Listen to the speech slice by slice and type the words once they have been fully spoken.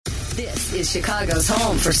This is Chicago's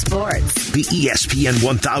home for sports. The ESPN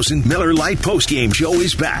 1000 Miller Lite postgame show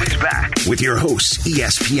is back. With your hosts,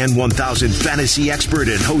 ESPN 1000 fantasy expert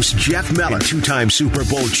and host Jeff Mellor, two-time Super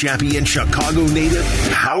Bowl champion Chicago native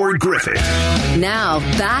Howard Griffith. Now,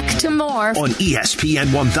 back to more on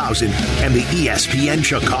ESPN 1000 and the ESPN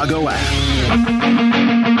Chicago app.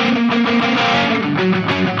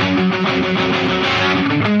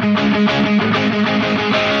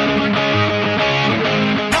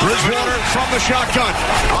 From the shotgun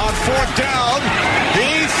on fourth down,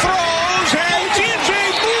 he throws, and DJ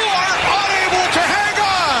Moore unable to hang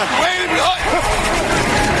on.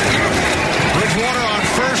 Bridgewater on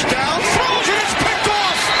first down, throws it, it's picked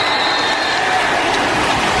off.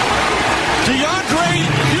 DeAndre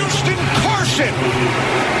Houston Carson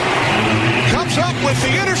comes up with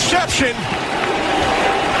the interception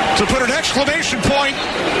to put an exclamation point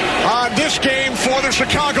on this game for the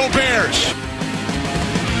Chicago Bears.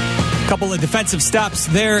 Couple of defensive stops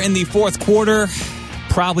there in the fourth quarter.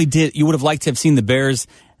 You would have liked to have seen the Bears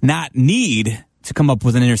not need to come up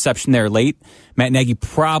with an interception there late. Matt Nagy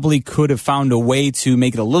probably could have found a way to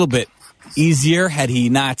make it a little bit easier had he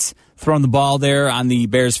not thrown the ball there on the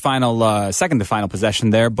Bears' second to final possession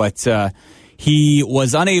there, but he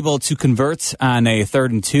was unable to convert on a 3rd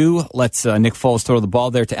and 2. Lets Nick Foles throw the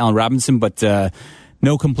ball there to Allen Robinson, but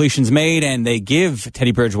no completions made, and they give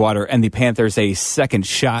Teddy Bridgewater and the Panthers a second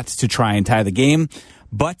shot to try and tie the game.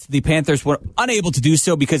 But the Panthers were unable to do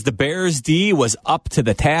so because the Bears' D was up to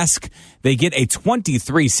the task. They get a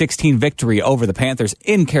 23-16 victory over the Panthers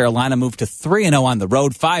in Carolina, move to 3-0 on the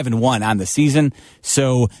road, 5-1 on the season.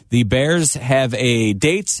 So the Bears have a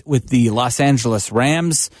date with the Los Angeles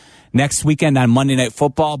Rams next weekend on Monday Night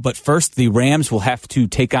Football. But first, the Rams will have to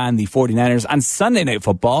take on the 49ers on Sunday Night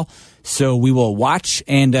Football. So we will watch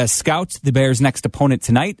and scout the Bears' next opponent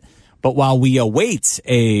tonight. But while we await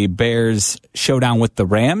a Bears showdown with the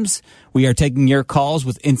Rams, we are taking your calls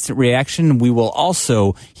with instant reaction. We will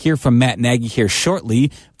also hear from Matt Nagy here shortly.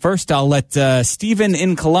 First, I'll let Steven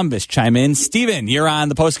in Columbus chime in. Steven, you're on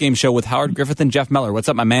the postgame show with Howard Griffith and Jeff Mellor. What's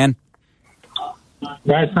up, my man?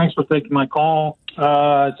 Guys, thanks for taking my call.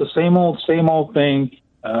 It's the same old thing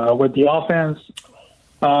with the offense.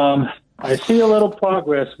 I see a little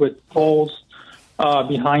progress with Foles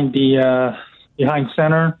behind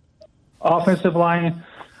center. Offensive line,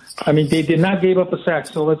 I mean, they did not give up a sack,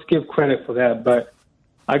 so let's give credit for that. But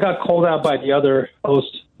I got called out by the other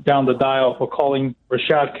host down the dial for calling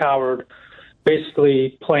Rashad Coward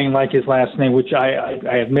basically playing like his last name, which I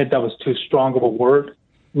admit that was too strong of a word.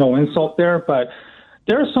 No insult there, but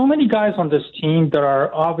there are so many guys on this team that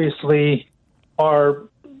are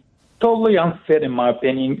totally unfit, in my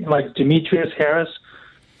opinion, like Demetrius Harris.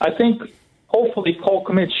 I think hopefully Cole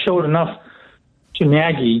Kmet showed enough to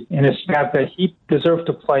Nagy and his staff that he deserved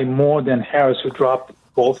to play more than Harris, who dropped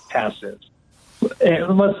both passes.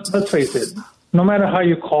 And let's face it, no matter how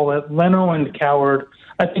you call it, Leno and Coward,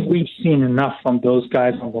 I think we've seen enough from those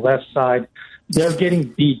guys on the left side. They're getting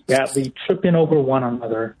beat badly, tripping over one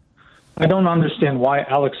another. I don't understand why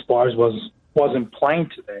Alex Bars wasn't playing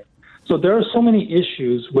today. So there are so many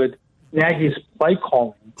issues with Nagy's play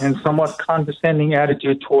calling and somewhat condescending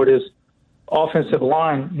attitude toward his offensive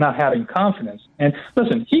line not having confidence. And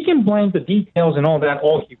listen, he can blame the details and all that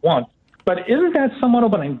all he wants, but isn't that somewhat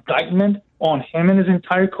of an indictment on him and his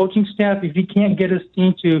entire coaching staff if he can't get his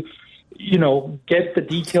team to, get the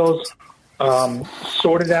details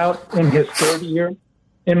sorted out in his third year?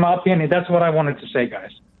 In my opinion, that's what I wanted to say,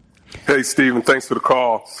 guys. Hey, Steven, thanks for the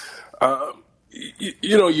call.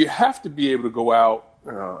 You have to be able to go out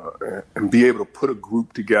and be able to put a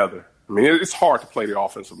group together. I mean, it's hard to play the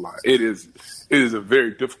offensive line. It is a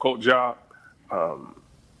very difficult job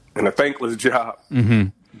and a thankless job. Mm-hmm.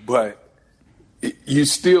 But you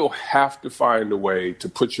still have to find a way to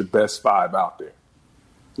put your best five out there.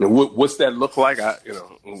 And what's that look like?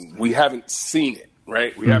 We haven't seen it,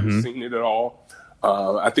 right? We haven't seen it at all.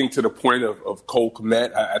 I think to the point of Cole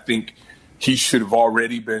Kmet, I think he should have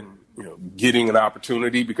already been, getting an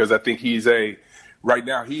opportunity, because I think right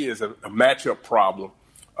now he is a matchup problem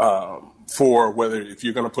for whether if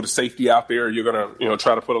you're going to put a safety out there or you're going to,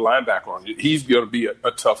 try to put a linebacker on. He's going to be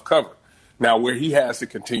a tough cover. Now, where he has to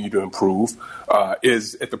continue to improve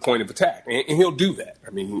is at the point of attack, and he'll do that.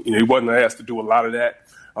 I mean, he wasn't asked to do a lot of that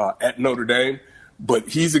at Notre Dame, but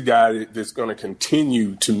he's a guy that's going to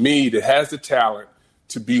continue, to me, that has the talent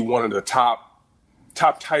to be one of the top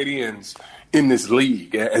tight ends in this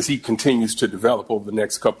league as he continues to develop over the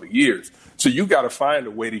next couple of years. So you got to find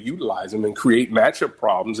a way to utilize him and create matchup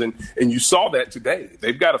problems, and you saw that today.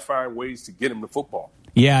 They've got to find ways to get him the football.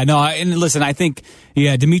 Yeah, no, and listen, I think,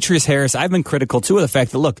 Demetrius Harris, I've been critical, too, of the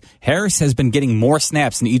fact that, look, Harris has been getting more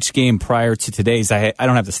snaps in each game prior to today's. I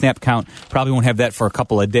don't have the snap count, probably won't have that for a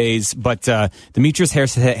couple of days, but Demetrius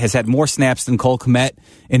Harris has had more snaps than Cole Kmet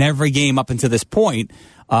in every game up until this point.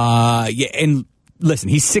 And listen,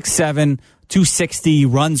 he's 6'7", 260,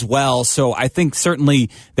 runs well, so I think certainly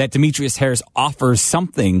that Demetrius Harris offers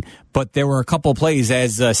something, but there were a couple of plays,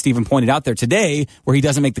 as Stephen pointed out there today, where he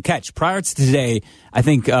doesn't make the catch. Prior to today, I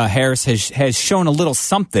think Harris has shown a little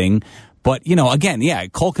something, but, again,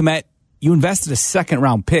 Cole Kmet, you invested a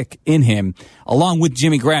second-round pick in him, along with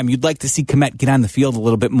Jimmy Graham. You'd like to see Kmet get on the field a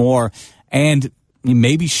little bit more, and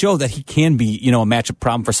maybe show that he can be, a matchup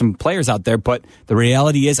problem for some players out there, but the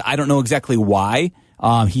reality is I don't know exactly why.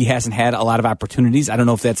 He hasn't had a lot of opportunities. I don't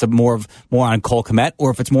know if that's more on Cole Kmet or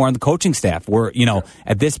if it's more on the coaching staff.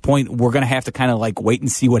 At this point, we're going to have to kind of wait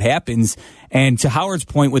and see what happens. And to Howard's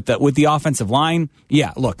point with the offensive line,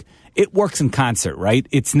 look, it works in concert, right?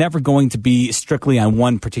 It's never going to be strictly on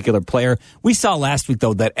one particular player. We saw last week,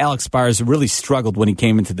 though, that Alex Bars really struggled when he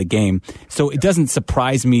came into the game. So it doesn't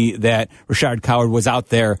surprise me that Rashard Coward was out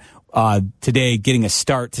there today getting a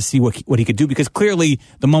start to see what he could do, because clearly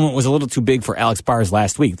the moment was a little too big for Alex Bars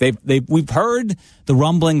last week. We've heard the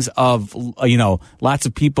rumblings of lots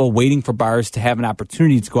of people waiting for Bars to have an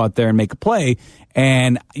opportunity to go out there and make a play,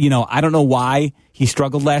 and I don't know why he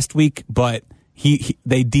struggled last week, but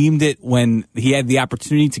they deemed it when he had the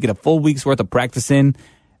opportunity to get a full week's worth of practice in.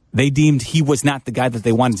 They deemed he was not the guy that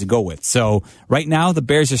they wanted to go with. So right now the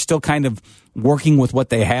Bears are still kind of working with what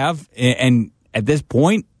they have, and at this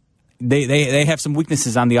point, They have some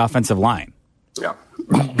weaknesses on the offensive line. Yeah,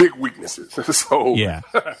 big weaknesses. So yeah,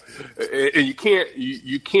 and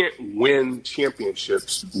you can't win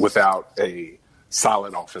championships without a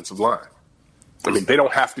solid offensive line. I mean, they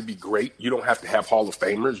don't have to be great. You don't have to have Hall of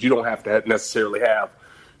Famers. You don't have to necessarily have,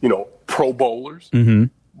 Pro Bowlers. Mm-hmm.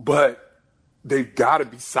 But they've got to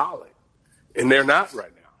be solid, and they're not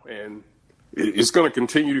right now. And it's going to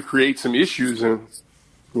continue to create some issues. And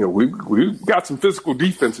we've got some physical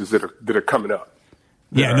defenses that are coming up.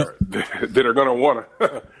 That are going to want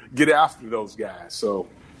to get after those guys. So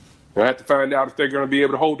I have to find out if they're going to be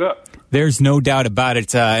able to hold up. There's no doubt about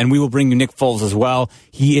it, and we will bring you Nick Foles as well.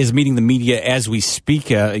 He is meeting the media as we speak,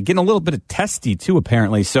 getting a little bit of testy, too,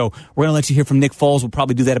 apparently. So we're going to let you hear from Nick Foles. We'll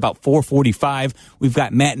probably do that about 4:45. We've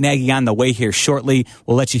got Matt Nagy on the way here shortly.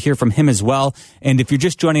 We'll let you hear from him as well. And if you're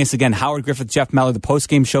just joining us again, Howard Griffith, Jeff Meller, the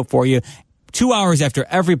postgame show for you. 2 hours after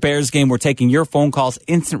every Bears game, we're taking your phone calls,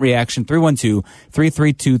 instant reaction,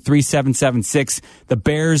 312-332-3776. The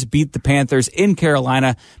Bears beat the Panthers in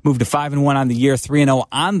Carolina, moved to 5-1 on the year, 3-0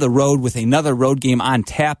 on the road with another road game on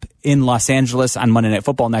tap in Los Angeles on Monday Night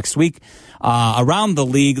Football next week. Around the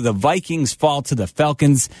league, the Vikings fall to the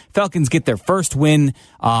Falcons. Falcons get their first win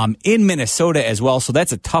in Minnesota as well, so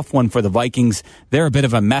that's a tough one for the Vikings. They're a bit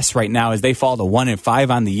of a mess right now as they fall to 1-5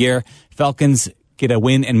 on the year. Falcons get a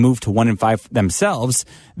win and move to 1-5 themselves.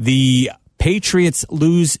 The Patriots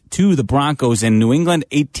lose to the Broncos in New England,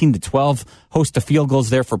 18-12. Host of field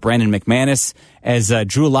goals there for Brandon McManus as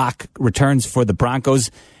Drew Lock returns for the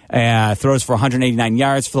Broncos. Throws for 189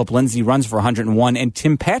 yards. Phillip Lindsay runs for 101. And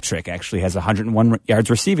Tim Patrick actually has 101 yards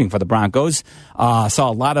receiving for the Broncos.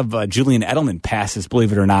 Saw a lot of Julian Edelman passes,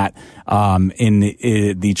 believe it or not, in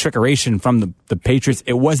the trickeration from the Patriots.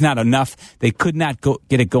 It was not enough. They could not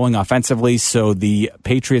get it going offensively, so the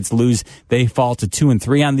Patriots lose. They fall to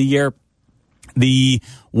 2-3 on the year. The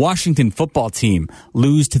Washington football team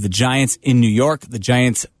lose to the Giants in New York. The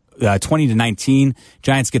Giants 20-19.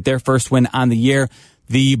 Giants get their first win on the year.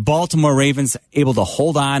 The Baltimore Ravens able to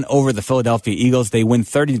hold on over the Philadelphia Eagles. They win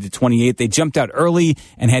 30-28. They jumped out early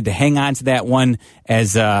and had to hang on to that one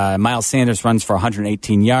as Miles Sanders runs for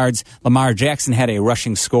 118 yards. Lamar Jackson had a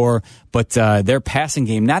rushing score, but their passing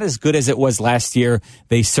game, not as good as it was last year.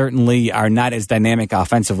 They certainly are not as dynamic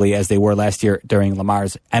offensively as they were last year during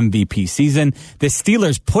Lamar's MVP season. The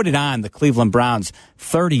Steelers put it on the Cleveland Browns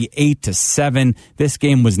 38-7. This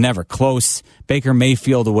game was never close. Baker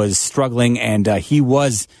Mayfield was struggling, and he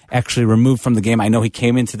was actually removed from the game. I know he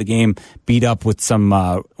came into the game beat up with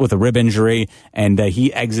with a rib injury, and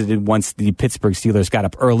he exited once the Pittsburgh Steelers got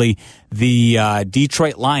up early. The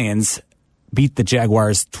Detroit Lions beat the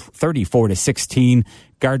Jaguars 34-16.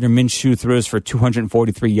 Gardner Minshew throws for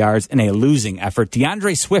 243 yards in a losing effort.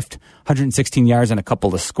 DeAndre Swift, 116 yards and a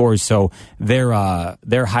couple of scores. So their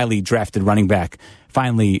highly drafted running back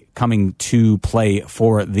finally coming to play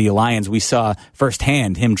for the Lions. We saw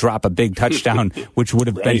firsthand him drop a big touchdown, which would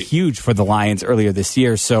have been huge for the Lions earlier this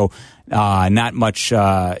year. So not much.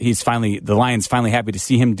 The Lions finally happy to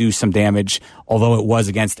see him do some damage, although it was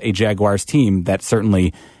against a Jaguars team that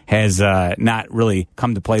certainly has not really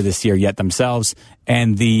come to play this year yet themselves.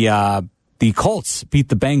 And the Colts beat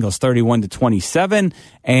the Bengals 31-27,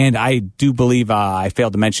 and I do believe I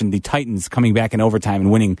failed to mention the Titans coming back in overtime and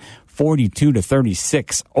winning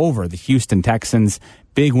 42-36 over the Houston Texans.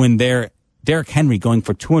 Big win there. Derrick Henry going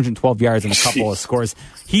for 212 yards and a couple of scores.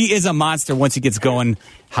 He is a monster once he gets going,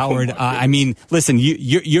 Howard. I mean, listen,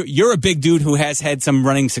 you're a big dude who has had some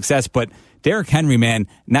running success, but Derrick Henry, man,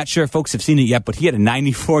 not sure if folks have seen it yet, but he had a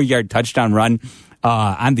 94-yard touchdown run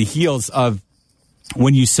on the heels of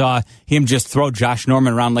when you saw him just throw Josh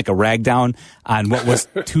Norman around like a rag down on what was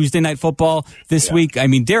Tuesday Night Football this week. I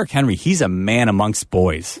mean, Derrick Henry, he's a man amongst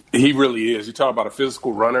boys. He really is. You talk about a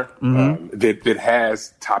physical runner that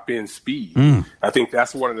has top-end speed. I think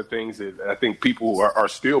that's one of the things that I think people are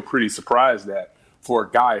still pretty surprised at for a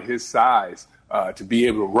guy his size to be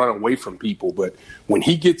able to run away from people. But when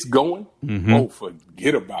he gets going,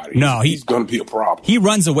 forget about it. No, he's going to be a problem. He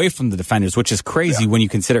runs away from the defenders, which is crazy when you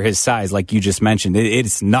consider his size, like you just mentioned.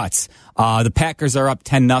 It's nuts. The Packers are up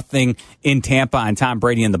 10-0 in Tampa on Tom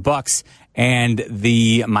Brady and the Bucs, and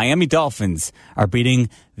the Miami Dolphins are beating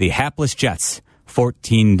the hapless Jets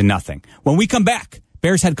 14-0. When we come back,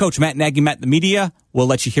 Bears head coach Matt Nagy met the media. We'll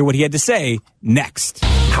let you hear what he had to say next.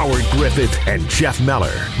 Howard Griffith and Jeff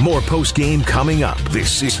Meller. More post-game coming up.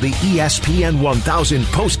 This is the ESPN 1000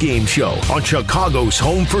 post-game show on Chicago's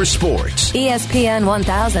Home for Sports. ESPN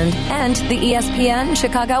 1000 and the ESPN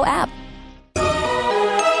Chicago app.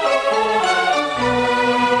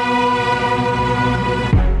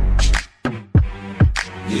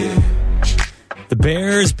 The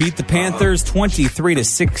Bears beat the Panthers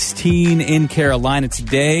 23-16 in Carolina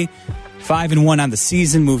today. 5-1 on the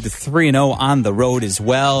season, moved to 3-0 on the road as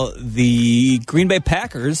well. The Green Bay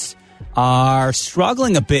Packers are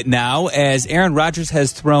struggling a bit now as Aaron Rodgers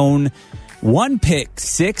has thrown one pick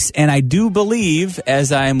six, and I do believe,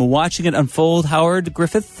 as I'm watching it unfold, Howard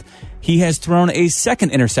Griffith, he has thrown a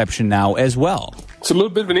second interception now as well. It's a little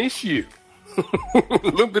bit of an issue.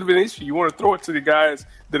 You want to throw it to the guys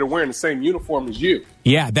that are wearing the same uniform as you.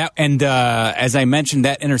 Yeah, as I mentioned,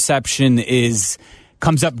 that interception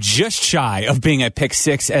comes up just shy of being a pick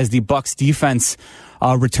six as the Bucs defense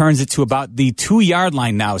returns it to about the 2-yard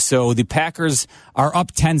line now. So the Packers are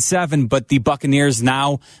up 10-7, but the Buccaneers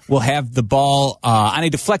now will have the ball on a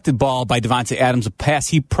deflected ball by Devontae Adams, a pass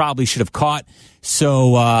he probably should have caught.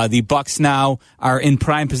 So the Bucs now are in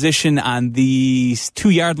prime position on the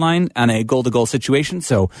 2-yard line on a goal-to-goal situation.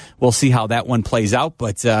 So we'll see how that one plays out.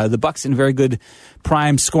 But the Bucs in very good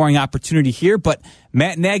prime scoring opportunity here. But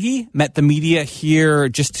Matt Nagy met the media here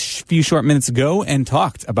just a few short minutes ago and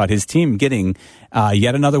talked about his team getting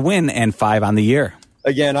yet another win and 5 on the year.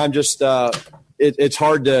 Again, I'm just it's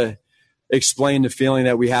hard to explain the feeling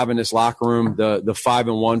that we have in this locker room, the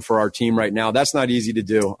 5-1 for our team right now. That's not easy to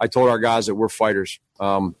do. I told our guys that we're fighters.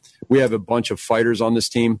 We have a bunch of fighters on this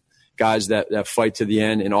team, guys that fight to the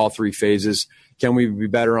end in all three phases. Can we be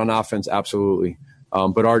better on offense? Absolutely.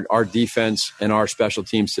 But our defense and our special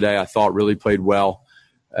teams today, I thought, really played well,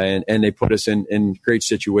 and they put us in great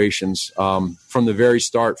situations. From the very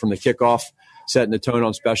start, from the kickoff, setting the tone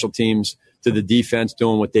on special teams, to the defense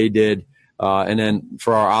doing what they did. And then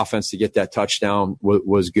for our offense to get that touchdown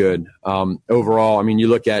was good. Overall, I mean, you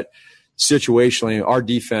look at situationally, our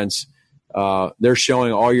defense, they're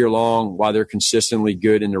showing all year long why they're consistently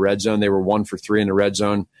good in the red zone. They were 1 for 3 in the red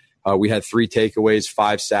zone. We had 3 takeaways,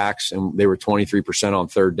 5 sacks, and they were 23% on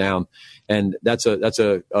third down. And that's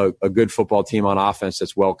a good football team on offense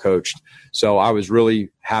that's well coached. So I was really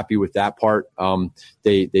happy with that part.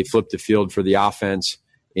 They flipped the field for the offense,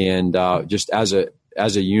 and just as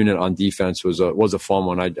a unit on defense was a fun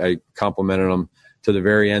one. I complimented them to the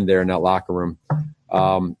very end there in that locker room.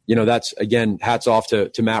 That's, again, hats off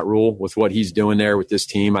to Matt Rule with what he's doing there with this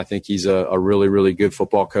team. I think he's a really, really good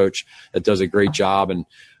football coach that does a great job, and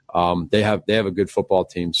they have a good football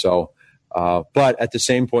team. So, but at the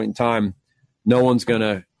same point in time, no one's going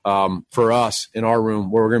to, for us in our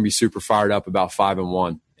room, we're going to be super fired up about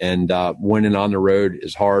 5-1, and winning on the road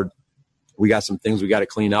is hard. We got some things we got to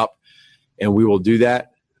clean up, and we will do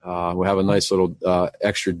that. We'll have a nice little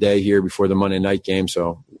extra day here before the Monday night game.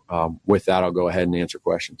 So with that, I'll go ahead and answer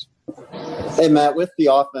questions. Hey, Matt, with the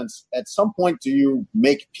offense, at some point do you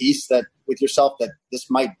make peace with yourself that this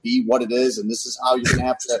might be what it is and this is how you're going to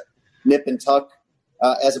have to nip and tuck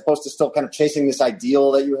as opposed to still kind of chasing this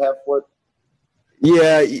ideal that you have for it?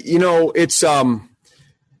 Yeah,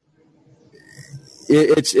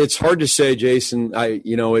 it's hard to say, Jason.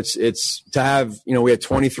 It's to have, we had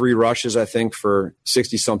 23 rushes, I think, for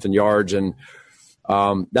 60 something yards. And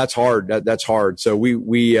that's hard. That's hard. So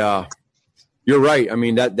you're right. I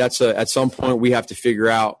mean, that's at some point we have to figure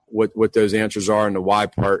out what those answers are in the why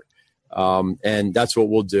part. And that's what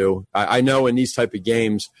we'll do. I know in these type of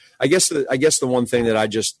games, I guess the one thing that I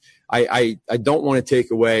don't want to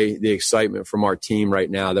take away the excitement from our team right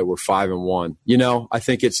now that we're 5-1. I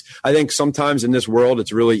think sometimes in this world,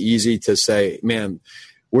 it's really easy to say, man,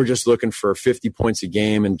 we're just looking for 50 points a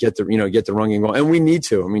game and get the run game going. And we need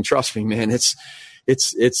to. I mean, trust me, man, it's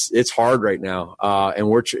hard right now. And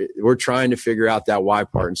we're trying to figure out that why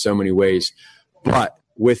part in so many ways. But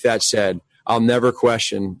with that said, I'll never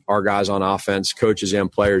question our guys on offense, coaches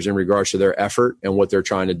and players in regards to their effort and what they're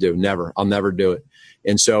trying to do. Never. I'll never do it.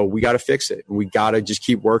 And so we got to fix it. We got to just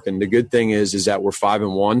keep working. The good thing is that we're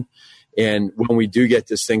 5-1. And when we do get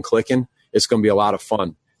this thing clicking, it's going to be a lot of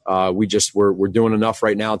fun. We're doing enough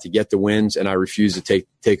right now to get the wins, and I refuse to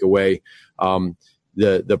take away the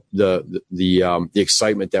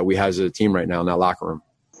excitement that we have as a team right now in that locker room.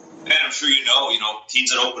 And I'm sure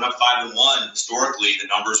teams that open up 5-1 historically, the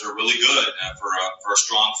numbers are really good for a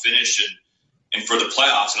strong finish and for the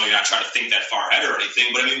playoffs. I know you're not trying to think that far ahead or anything,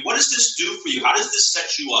 but I mean, what does this do for you? How does this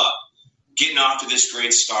set you up getting off to this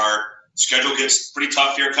great start? Schedule gets pretty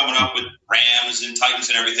tough here coming up with Rams and Titans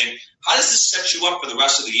and everything. How does this set you up for the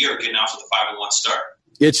rest of the year getting off to the 5-1 start?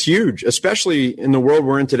 It's huge, especially in the world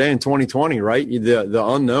we're in today in 2020, right? The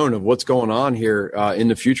unknown of what's going on here in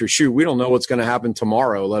the future. Shoot, we don't know what's going to happen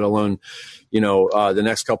tomorrow, let alone, the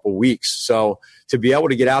next couple of weeks. So to be able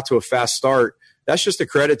to get out to a fast start, that's just a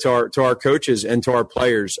credit to our coaches and to our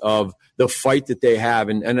players of the fight that they have.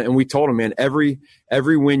 And we told them, man, every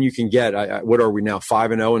win you can get. What are we now?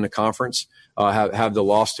 5-0 in the conference. Have the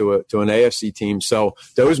loss to an AFC team. So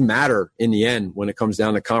those matter in the end when it comes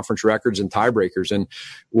down to conference records and tiebreakers. And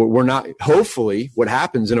we're not. Hopefully, what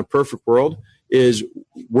happens in a perfect world is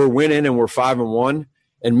we're winning and we're 5-1.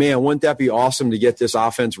 And man, wouldn't that be awesome to get this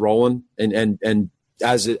offense rolling and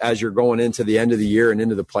as you're going into the end of the year and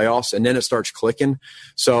into the playoffs, and then it starts clicking.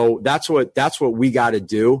 So that's what we got to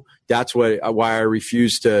do. That's why I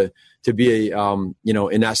refuse to be in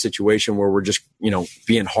that situation where we're just,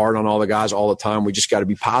 being hard on all the guys all the time. We just got to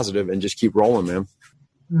be positive and just keep rolling, man.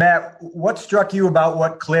 Matt, what struck you about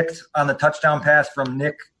what clicked on the touchdown pass from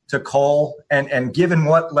Nick to Cole? And given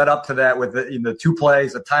what led up to that with the two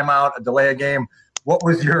plays, a timeout, a delay of game, what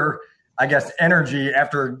was your, energy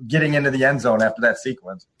after getting into the end zone after that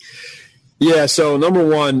sequence? Yeah, so number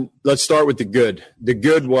one, let's start with the good. The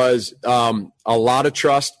good was a lot of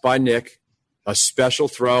trust by Nick, a special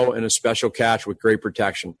throw and a special catch with great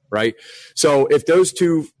protection, right? So if those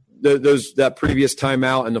two, that previous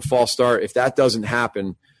timeout and the false start, if that doesn't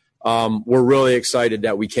happen, we're really excited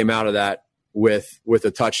that we came out of that with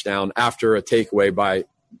a touchdown after a takeaway by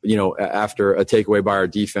our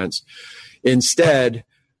defense. Instead,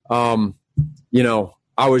 I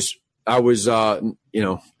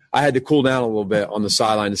had to cool down a little bit on the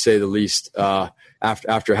sideline, to say the least,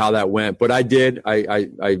 after how that went. But I did.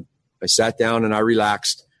 I sat down and I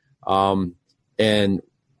relaxed. And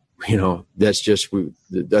that's just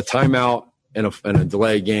the timeout and a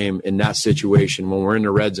delay game in that situation when we're in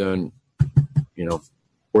the red zone.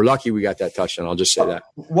 We're lucky we got that touchdown. I'll just say that.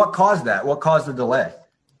 What caused that? What caused the delay?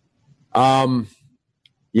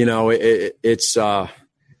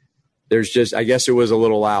 There's just, I guess it was a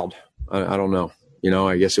little loud. I don't know.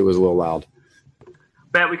 I guess it was a little loud.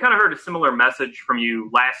 Matt, we kind of heard a similar message from you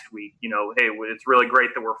last week. Hey, it's really great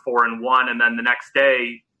that we're 4-1. And then the next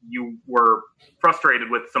day you were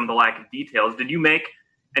frustrated with some of the lack of details. Did you make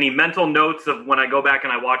any mental notes of when I go back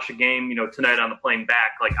and I watch the game, tonight on the plane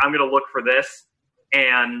back, like I'm going to look for this?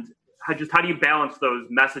 And how do you balance those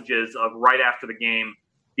messages of right after the game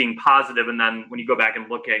being positive, and then when you go back and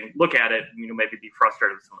look at it, maybe be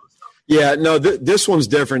frustrated with some of the stuff? Yeah, no, this one's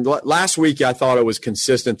different. Last week, I thought it was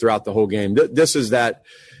consistent throughout the whole game. This is that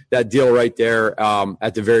deal right there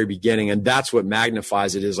at the very beginning, and that's what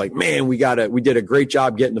magnifies it. Is like, man, we did a great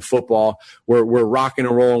job getting the football. We're rocking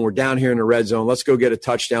and rolling. We're down here in the red zone. Let's go get a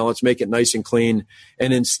touchdown. Let's make it nice and clean.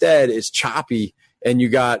 And instead, it's choppy, and you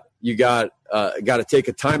got to take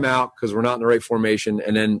a timeout because we're not in the right formation,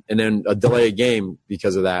 and then a delay a game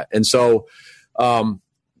because of that. And so,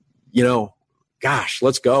 gosh,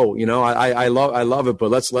 let's go. I love it, but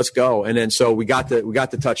let's go. And then so we got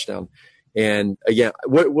the touchdown. And again,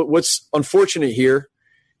 what's unfortunate here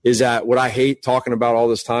is that what I hate talking about all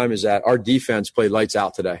this time is that our defense played lights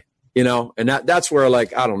out today. And that's where,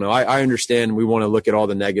 like, I don't know. I understand we want to look at all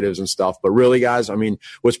the negatives and stuff, but really, guys, I mean,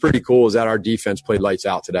 what's pretty cool is that our defense played lights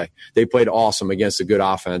out today. They played awesome against a good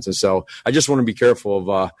offense. And so I just want to be careful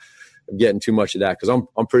of getting too much of that, because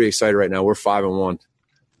I'm pretty excited right now. We're 5-1.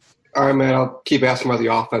 All right, man, I'll keep asking about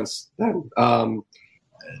the offense then.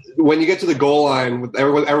 When you get to the goal line, with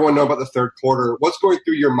everyone know about the third quarter, what's going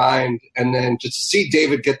through your mind? And then just to see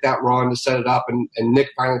David get that run to set it up and Nick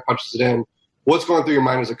finally punches it in. What's going through your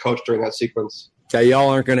mind as a coach during that sequence? Yeah, y'all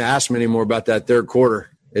aren't going to ask me anymore about that third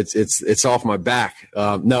quarter. It's off my back.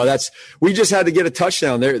 No, we just had to get a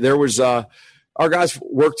touchdown. There was our guys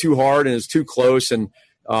worked too hard and it's too close. And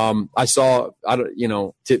I saw,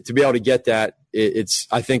 to be able to get that,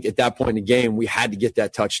 I think at that point in the game we had to get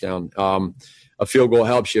that touchdown. A field goal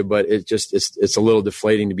helps you, but it's a little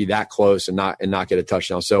deflating to be that close and not get a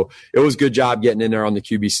touchdown. So it was a good job getting in there on the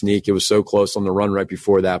QB sneak. It was so close on the run right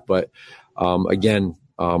before that, but. Again,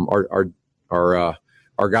 our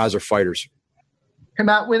guys are fighters. Hey,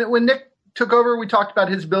 Matt, when Nick took over, we talked about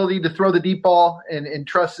his ability to throw the deep ball and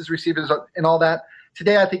trust his receivers and all that.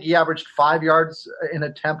 Today, I think he averaged 5 yards an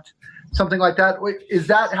attempt, something like that. Is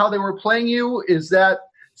that how they were playing you? Is that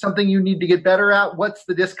something you need to get better at? What's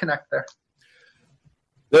the disconnect there?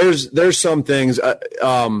 There's some things.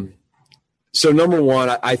 So number one,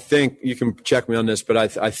 I think you can check me on this, but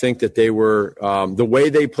I think that they were the way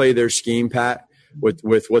they play their scheme, Pat, with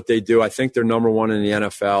what they do. I think they're number one in the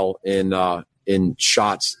NFL in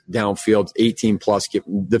shots downfield, 18 plus,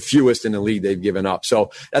 the fewest in the league they've given up.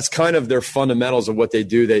 So that's kind of their fundamentals of what they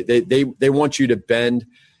do. They want you to bend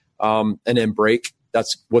and then break.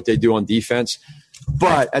 That's what they do on defense.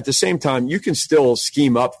 But at the same time, you can still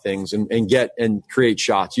scheme up things and get and create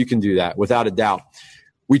shots. You can do that without a doubt.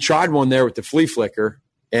 We tried one there with the flea flicker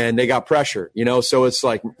and they got pressure, so it's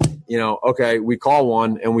like, okay, we call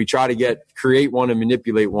one and we try to create one and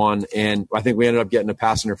manipulate one. And I think we ended up getting a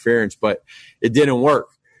pass interference, but it didn't work,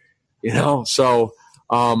 so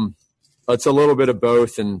it's a little bit of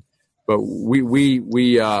both. But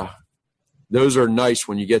we those are nice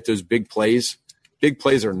when you get those big plays. Big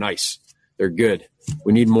plays are nice. They're good.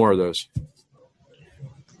 We need more of those.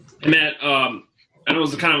 And Matt, I know it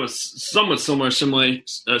was kind of a somewhat similar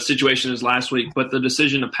situation as last week, but the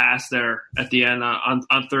decision to pass there at the end on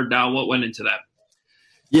third down, what went into that?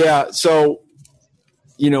 Yeah, so,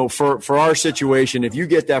 for our situation, if you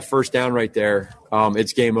get that first down right there,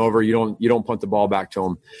 it's game over. You don't punt the ball back to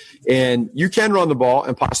them. And you can run the ball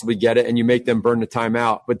and possibly get it, and you make them burn the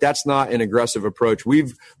timeout, but that's not an aggressive approach.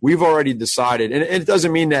 We've already decided, and it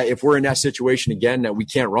doesn't mean that if we're in that situation again that we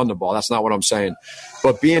can't run the ball. That's not what I'm saying.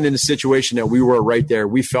 But being in the situation that we were right there,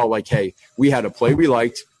 we felt like, hey, we had a play we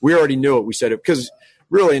liked. We already knew it. We said it because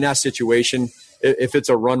really in that situation, if it's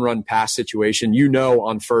a run pass situation,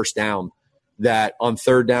 on first down that on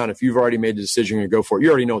third down, if you've already made the decision you're going to go for it, you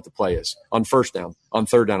already know what the play is on third down,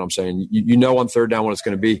 I'm saying, on third down what it's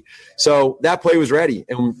going to be. So that play was ready.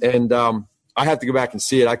 And I have to go back and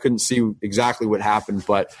see it. I couldn't see exactly what happened,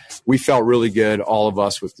 but we felt really good, all of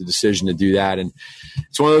us, with the decision to do that. And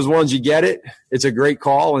it's one of those ones, you get it. It's a great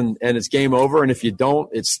call and it's game over. And if you don't,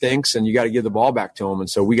 it stinks and you got to give the ball back to them. And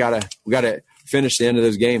so we got to finish the end of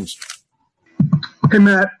those games. Hey,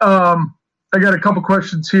 Matt, I got a couple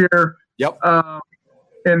questions here. Yep.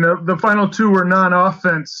 And the final two were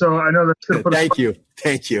non-offense, so I know that's going to put. Thank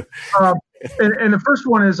you. And the first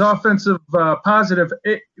one is offensive positive.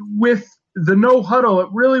 With the no huddle, it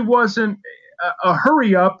really wasn't a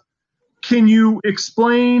hurry up. Can you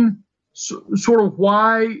explain sort of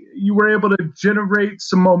why you were able to generate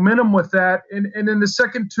some momentum with that? And then the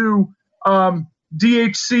second two,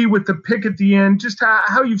 DHC with the pick at the end, just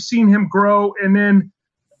how you've seen him grow, and then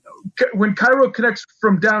when Cairo connects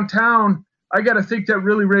from downtown, I got to think that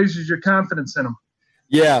really raises your confidence in him.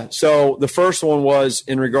 Yeah. So the first one was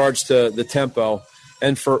in regards to the tempo.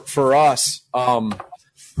 And for us,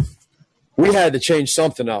 we had to change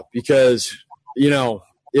something up because,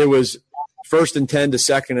 it was 1st and 10 to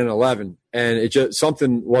 2nd and 11, and it just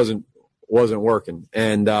something wasn't working.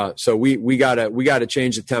 And so we gotta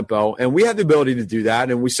change the tempo, and we had the ability to do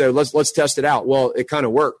that. And we said, let's test it out. Well, it kind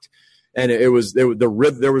of worked. And there was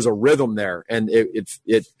a rhythm there, and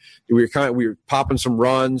we were popping some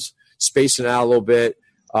runs, spacing out a little bit,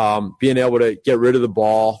 being able to get rid of the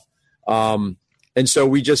ball, and so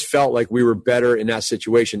we just felt like we were better in that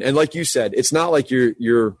situation. And like you said, it's not like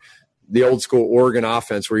you're the old school Oregon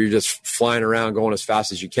offense where you're just flying around going as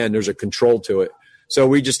fast as you can. There's a control to it. So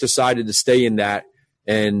we just decided to stay in that,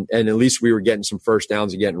 and at least we were getting some first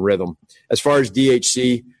downs and getting rhythm. As far as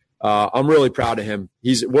DHC, I'm really proud of him.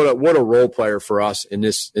 He's what a role player for us in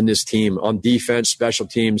this team on defense, special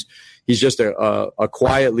teams. He's just a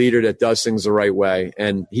quiet leader that does things the right way,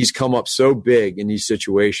 and he's come up so big in these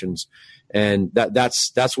situations. And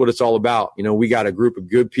that's what it's all about. You know, we got a group of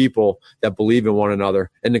good people that believe in one another,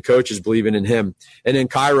 and the coach is believing in him. And then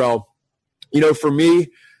Cairo, you know, for me,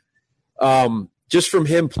 just from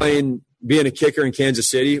him being a kicker in Kansas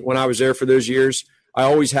City when I was there for those years, I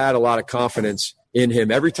always had a lot of confidence in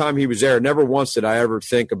him. Every time he was there, never once did I ever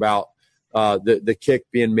think about the kick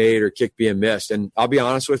being made or kick being missed. And I'll be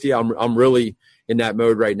honest with you, I'm really in that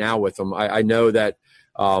mode right now with him. I know that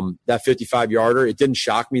that 55-yarder, it didn't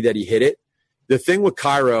shock me that he hit it. The thing with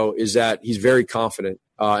Cairo is that he's very confident,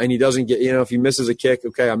 and he doesn't get, you know, if he misses a kick,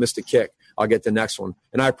 okay, I missed a kick, I'll get the next one.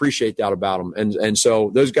 And I appreciate that about him. And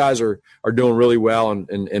so those guys are doing really well,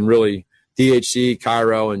 and really DHC,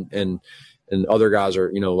 Cairo, and other guys are,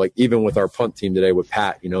 you know, like even with our punt team today with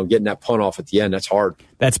Pat, you know, getting that punt off at the end, that's hard.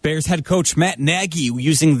 That's Bears head coach Matt Nagy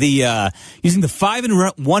using the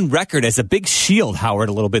 5-1 record as a big shield, Howard,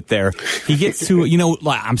 a little bit there. He gets to, you know,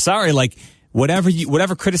 I'm sorry, like whatever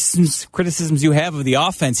criticisms you have of the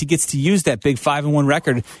offense, he gets to use that big 5-1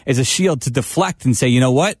 record as a shield to deflect and say, you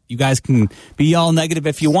know what, you guys can be all negative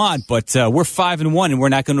if you want, but we're 5-1 and we're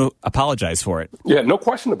not going to apologize for it. Yeah, no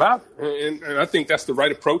question about it. And I think that's the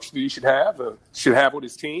right approach that he should have with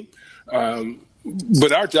his team.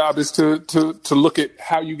 But our job is to look at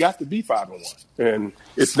how you got to be 5-1, and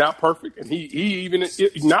it's not perfect. And he even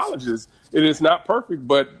acknowledges it is not perfect,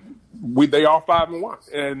 but they are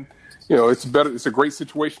 5-1, and you know it's better. It's a great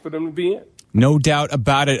situation for them to be in. No doubt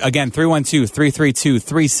about it. Again,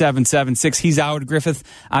 312-332-3776. He's Howard Griffith.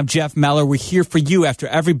 I'm Jeff Meller. We're here for you after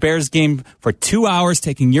every Bears game for 2 hours,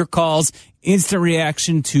 taking your calls, instant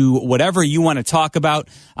reaction to whatever you want to talk about.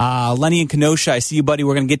 Lenny and Kenosha, I see you, buddy.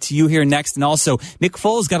 We're going to get to you here next. And also, Nick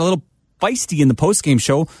Foles got a little feisty in the postgame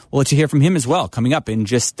show. We'll let you hear from him as well, coming up in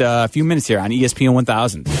just a few minutes here on ESPN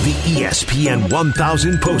 1000. The ESPN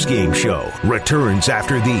 1000 postgame show returns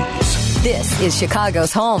after these. This is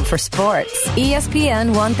Chicago's home for sports.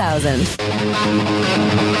 ESPN 1000.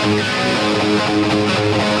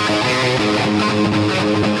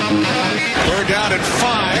 Third down and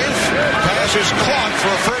 5. Pass is caught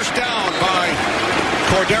for a first down by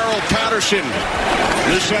Cordero Patterson.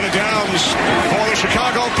 This set of downs for the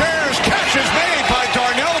Chicago Bears. Catch is made by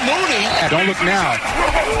Darnell Mooney. Don't look now.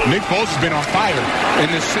 Nick Foles has been on fire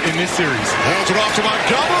in this series. Hands it off to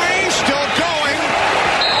Montgomery. Still going.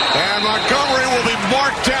 And Montgomery will be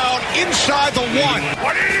marked down inside the 1.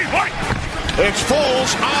 It's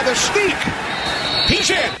Foles on the sneak. He's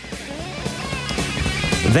in.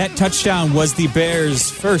 That touchdown was the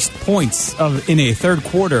Bears' first points in a third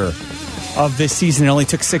quarter of this season. It only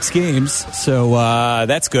took 6 games, so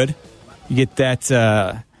that's good. You get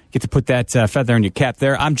to put that feather in your cap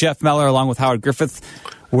there. I'm Jeff Meller, along with Howard Griffith.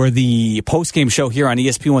 We're the post-game show here on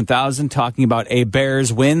ESPN 1000, talking about a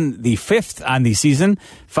Bears win, the 5th on the season,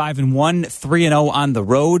 5-1, 3-0 on the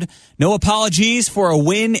road. No apologies for a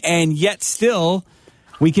win, and yet still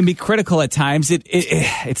we can be critical at times.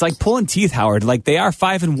 It's like pulling teeth, Howard. Like, they are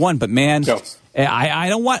 5-1, but man, I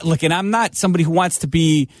don't want. Look, and I'm not somebody who wants to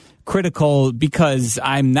be critical because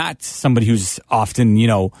I'm not somebody who's often,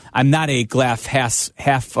 I'm not a glass half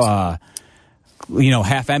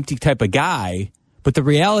empty type of guy. But the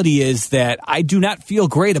reality is that I do not feel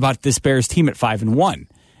great about this Bears team at 5-1.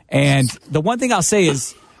 And the one thing I'll say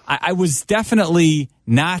is I was definitely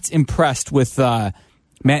not impressed with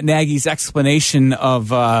Matt Nagy's explanation of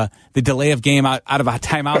the delay of game out of a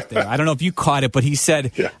timeout there. I don't know if you caught it, but he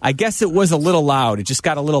said, I guess it was a little loud. It just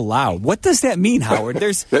got a little loud. What does that mean, Howard?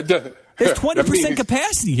 There's 20%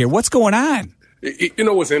 capacity here. What's going on? You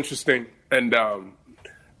know what's interesting? And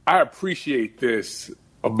I appreciate this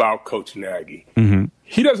about Coach Nagy. Mm-hmm.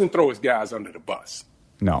 He doesn't throw his guys under the bus.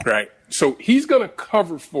 No. Right? So he's going to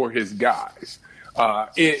cover for his guys.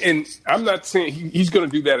 And I'm not saying he's going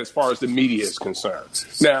to do that as far as the media is concerned.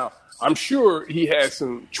 Now, I'm sure he has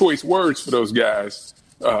some choice words for those guys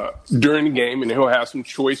during the game, and he'll have some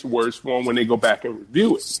choice words for them when they go back and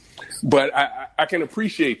review it. But I can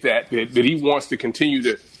appreciate that he wants to continue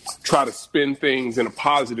to try to spin things in a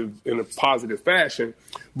positive fashion.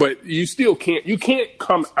 But you still can't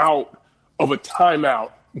come out of a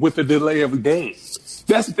timeout with a delay of a game.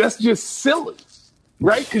 That's just silly.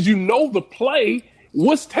 Right? Because the play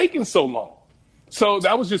was taking so long. So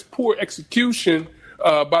that was just poor execution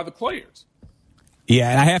by the players. Yeah,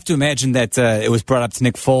 and I have to imagine that it was brought up to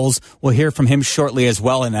Nick Foles. We'll hear from him shortly as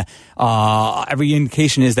well, and every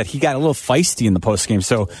indication is that he got a little feisty in the postgame.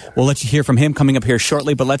 So we'll let you hear from him coming up here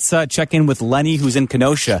shortly. But let's check in with Lenny, who's in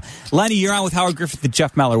Kenosha. Lenny, you're on with Howard Griffith and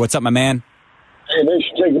Jeff Meller. What's up, my man? Hey, thanks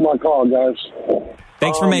for taking my call, guys.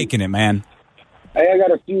 Thanks for making it, man. Hey, I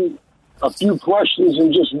got a few questions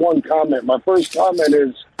and just one comment. My first comment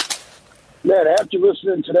is, man, after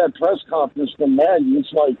listening to that press conference from Nagy,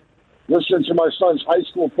 it's like listening to my son's high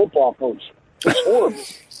school football coach. It's horrible.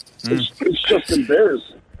 It's just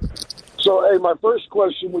embarrassing. So, hey, my first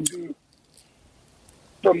question would be,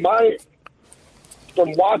 from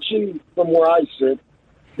watching from where I sit,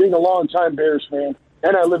 being a longtime Bears fan,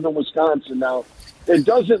 and I live in Wisconsin now, it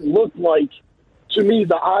doesn't look like, to me,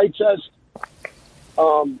 the eye test,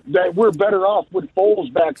 that we're better off with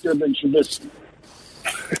Foles back there than Trubisky.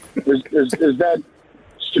 Is that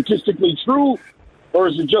statistically true, or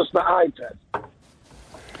is it just the eye test?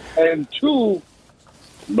 And two,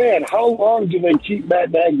 man, how long do they keep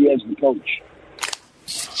Matt Nagy as the coach?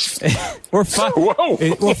 We're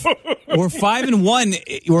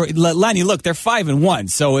 5-1. Lenny, look, they're 5-1.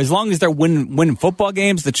 So as long as they're winning football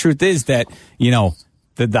games, the truth is that, you know,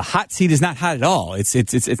 the hot seat is not hot at all. It's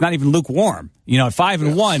not even lukewarm. You know, at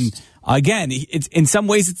 5-1, again, it's in some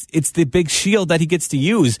ways it's the big shield that he gets to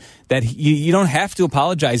use. That you don't have to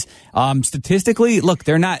apologize. Statistically, look,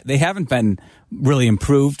 they haven't been really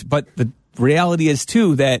improved, but the reality is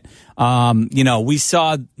too that we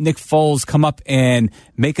saw Nick Foles come up and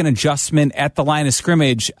make an adjustment at the line of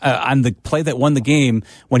scrimmage on the play that won the game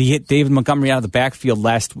when he hit David Montgomery out of the backfield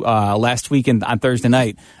last weekend on Thursday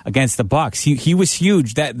night against the Bucs. He was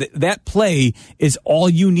huge. That play is all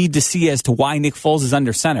you need to see as to why Nick Foles is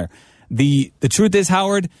under center. The truth is,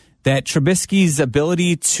 Howard, that Trubisky's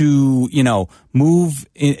ability to, move,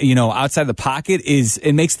 outside the pocket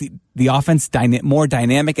it makes the offense more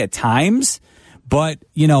dynamic at times, but,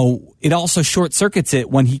 it also short circuits it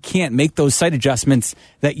when he can't make those sight adjustments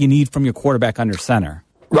that you need from your quarterback under center.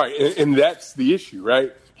 Right. And that's the issue,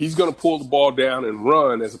 right? He's going to pull the ball down and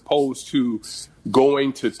run as opposed to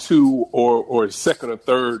going to two or second or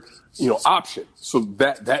third, option. So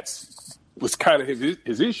that's was kind of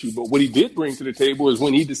his issue. But what he did bring to the table is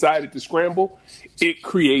when he decided to scramble, it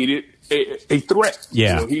created a threat.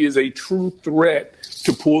 Yeah. He is a true threat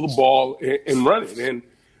to pull the ball and run it. And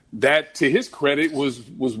that, to his credit, was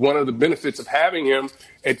one of the benefits of having him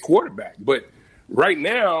at quarterback. But right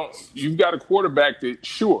now, you've got a quarterback that,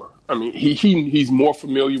 sure, I mean, he's more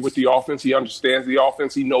familiar with the offense. He understands the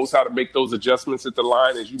offense. He knows how to make those adjustments at the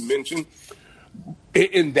line, as you mentioned.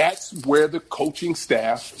 And that's where the coaching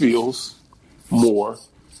staff feels more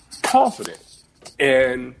confident.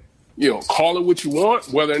 And, call it what you want,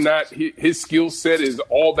 whether or not his skill set is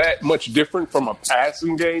all that much different from a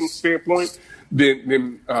passing game standpoint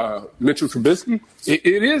than Mitchell Trubisky.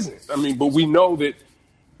 It isn't. I mean, but we know that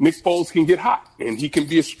Nick Foles can get hot, and he can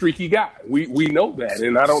be a streaky guy. We know that,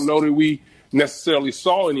 and I don't know that we necessarily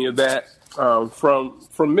saw any of that from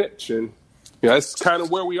Mitch. And that's kind of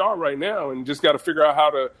where we are right now, and just got to figure out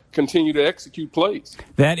how to continue to execute plays.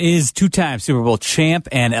 That is two-time Super Bowl champ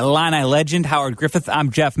and Illini legend Howard Griffith.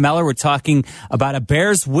 I'm Jeff Meller. We're talking about a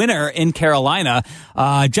Bears winner in Carolina.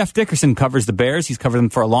 Jeff Dickerson covers the Bears. He's covered them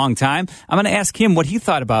for a long time. I'm going to ask him what he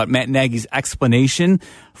thought about Matt Nagy's explanation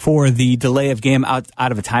for the delay of game out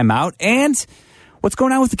of a timeout, and what's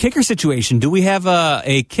going on with the kicker situation. Do we have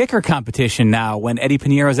a kicker competition now when Eddie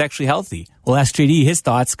Pinheiro is actually healthy? We'll ask JD his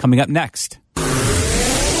thoughts coming up next.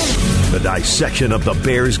 The dissection of the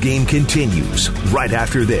Bears game continues right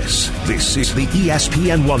after this. This is the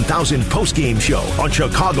ESPN 1000 postgame show on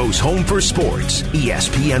Chicago's home for sports,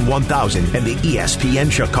 ESPN 1000 and the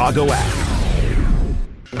ESPN Chicago app.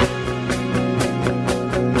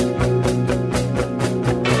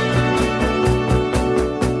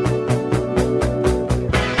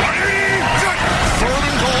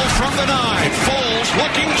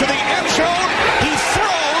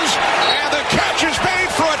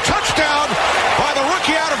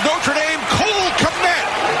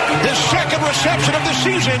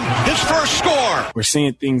 We're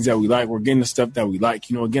seeing things that we like. We're getting the stuff that we like.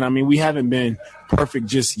 Again, I mean, we haven't been perfect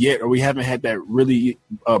just yet, or we haven't had that really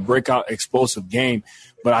breakout explosive game.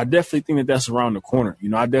 But I definitely think that that's around the corner.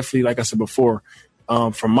 I definitely, like I said before,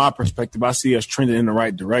 from my perspective, I see us trending in the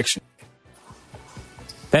right direction.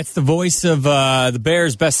 That's the voice of the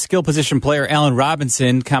Bears' best skill position player, Allen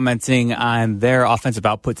Robinson, commenting on their offensive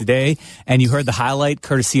output today. And you heard the highlight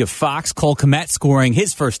courtesy of Fox, Cole Kmet scoring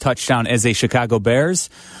his first touchdown as a Chicago Bears.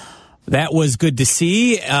 That was good to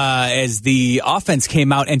see as the offense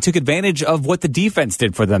came out and took advantage of what the defense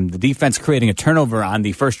did for them. The defense creating a turnover on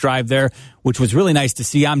the first drive there, which was really nice to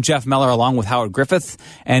see. I'm Jeff Meller along with Howard Griffith,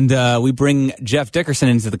 and we bring Jeff Dickerson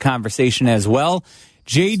into the conversation as well.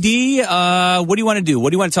 JD, what do you want to do? What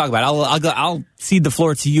do you want to talk about? I'll cede the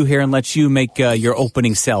floor to you here and let you make your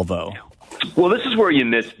opening salvo. Well, this is where you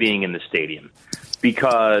miss being in the stadium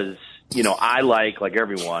because, I like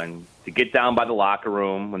everyone, to get down by the locker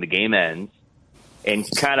room when the game ends and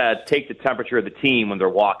kind of take the temperature of the team when they're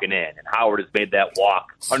walking in. And Howard has made that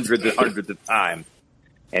walk hundreds and hundreds of times.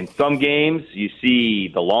 And some games, you see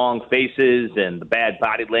the long faces and the bad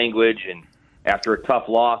body language and after a tough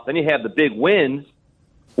loss. Then you have the big wins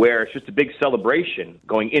where it's just a big celebration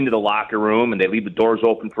going into the locker room and they leave the doors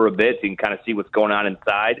open for a bit so you can kind of see what's going on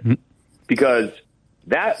inside. Mm-hmm. Because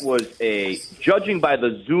that was judging by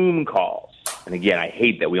the Zoom calls, and again, I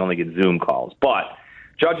hate that we only get Zoom calls, but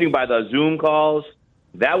judging by the Zoom calls,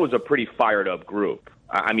 that was a pretty fired up group.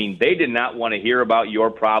 I mean, they did not want to hear about your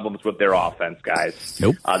problems with their offense, guys.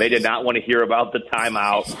 Nope. They did not want to hear about the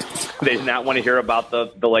timeout. They did not want to hear about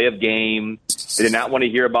the delay of game. They did not want to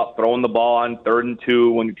hear about throwing the ball on 3rd and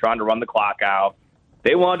 2 when you're trying to run the clock out.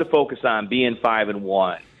 They wanted to focus on being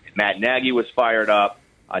 5-1. Matt Nagy was fired up.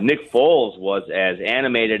 Nick Foles was as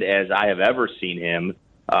animated as I have ever seen him,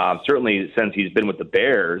 certainly since he's been with the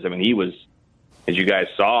Bears. I mean, he was, as you guys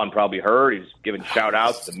saw and probably heard, he's giving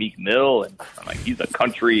shout-outs to Meek Mill. And he's a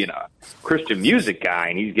country and a Christian music guy,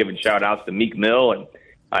 and he's giving shout-outs to Meek Mill. And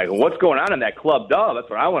what's going on in that Club Dove? That's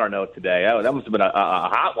what I want to know today. That must have been a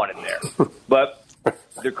hot one in there. But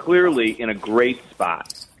they're clearly in a great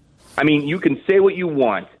spot. I mean, you can say what you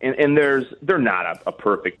want, and they're not a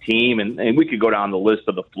perfect team, and we could go down the list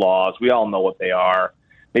of the flaws. We all know what they are.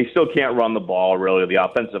 They still can't run the ball, really. The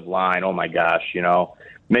offensive line, oh, my gosh,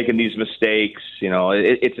 making these mistakes,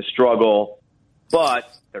 it's a struggle. But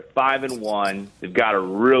they're 5-1. They've got a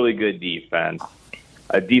really good defense,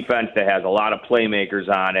 a defense that has a lot of playmakers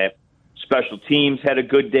on it. Special teams had a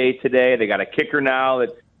good day today. They got a kicker now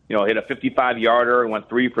that, hit a 55-yarder and went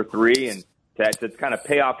 3 for 3, and to kind of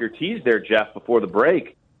pay off your tease there, Jeff, before the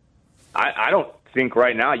break, I don't think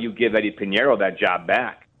right now you give Eddie Pinheiro that job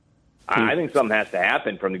back. I think something has to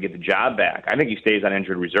happen for him to get the job back. I think he stays on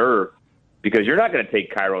injured reserve because you're not going to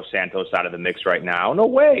take Cairo Santos out of the mix right now. No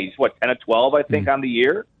way. He's, 10 of 12, I think, on the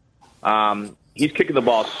year. He's kicking the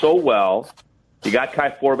ball so well. You got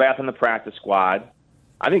Kai Forbath in the practice squad.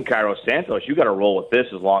 I think Cairo Santos, you got to roll with this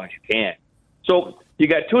as long as you can. So you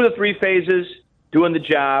got 2 of the 3 phases doing the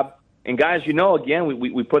job. And, guys, again,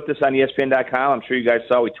 we put this on ESPN.com. I'm sure you guys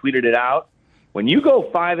saw. We tweeted it out. When you go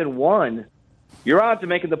 5-1, your odds of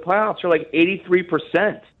making the playoffs are like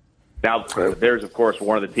 83%. Now, there's, of course,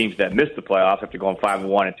 one of the teams that missed the playoffs after going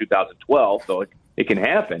 5-1 in 2012, so it can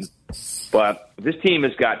happen. But this team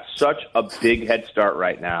has got such a big head start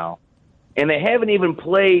right now. And they haven't even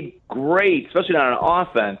played great, especially not on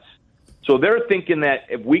offense. So they're thinking that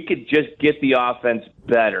if we could just get the offense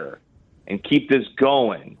better and keep this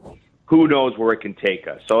going, who knows where it can take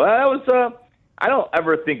us. So that was I don't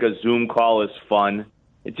ever think a Zoom call is fun.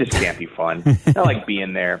 It just can't be fun. I like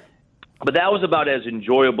being there. But that was about as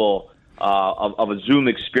enjoyable of a Zoom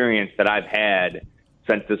experience that I've had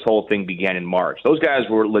since this whole thing began in March. Those guys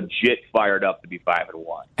were legit fired up to be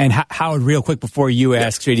 5-1. And Howard, real quick before you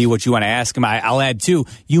ask JD what you want to ask him, I'll add too.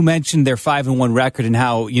 You mentioned their 5-1 record and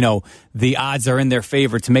how the odds are in their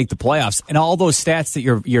favor to make the playoffs, and all those stats that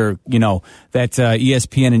you're that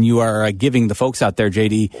ESPN and you are giving the folks out there,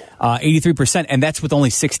 JD, 83%, and that's with only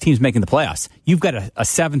 6 teams making the playoffs. You've got a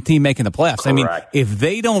 7th team making the playoffs. Correct. I mean, if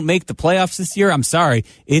they don't make the playoffs this year, I'm sorry,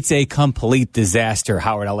 it's a complete disaster.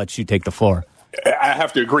 Howard, I'll let you take the floor. I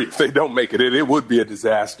have to agree. If they don't make it, it would be a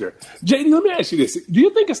disaster. JD, let me ask you this. Do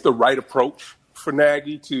you think it's the right approach for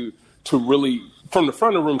Nagy to really, from the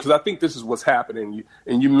front of the room, because I think this is what's happening,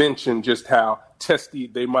 and you mentioned just how testy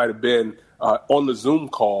they might have been on the Zoom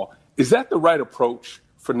call. Is that the right approach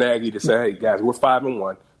for Nagy to say, hey, guys, we're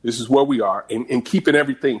 5-1. This is where we are, and keeping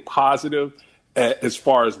everything positive as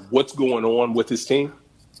far as what's going on with his team?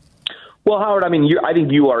 Well, Howard, I mean, I think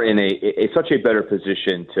you are in such a better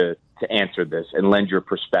position to answer this and lend your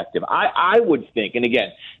perspective. I would think, and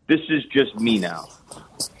again, this is just me now,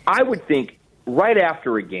 I would think right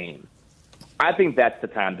after a game, I think that's the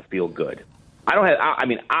time to feel good.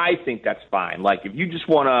 I think that's fine. Like, if you just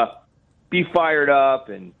want to be fired up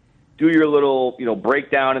and do your little,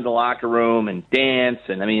 breakdown in the locker room and dance,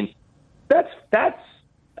 and I mean, that's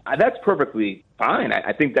perfectly fine.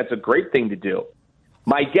 I think that's a great thing to do.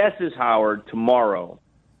 My guess is, Howard, tomorrow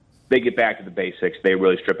they get back to the basics. They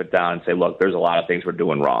really strip it down and say, look, there's a lot of things we're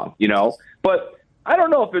doing wrong, But I don't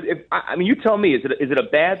know if I mean, you tell me, is it a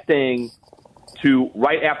bad thing to,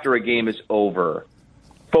 right after a game is over,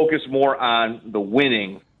 focus more on the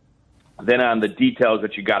winning than on the details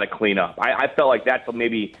that you got to clean up? I felt like that's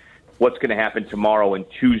maybe what's going to happen tomorrow and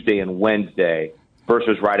Tuesday and Wednesday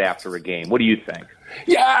versus right after a game. What do you think?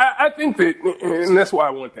 Yeah, I think that, and that's why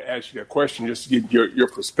I wanted to ask you that question, just to get your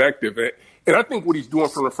perspective. And I think what he's doing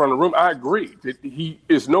from the front of the room, I agree that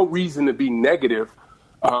there's no reason to be negative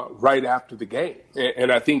right after the game.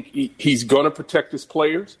 And I think he's going to protect his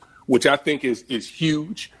players, which I think is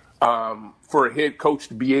huge for a head coach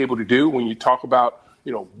to be able to do when you talk about,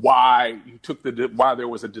 why why there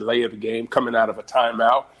was a delay of the game coming out of a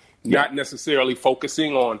timeout, not necessarily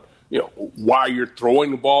focusing on, why you're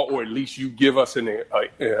throwing the ball, or at least you give us an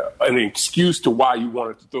excuse to why you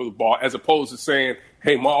wanted to throw the ball, as opposed to saying,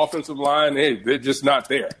 hey, my offensive line, hey, they're just not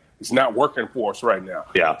there. It's not working for us right now.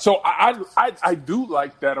 Yeah. So I do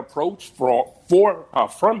like that approach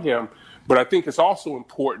from him, but I think it's also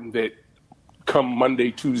important that come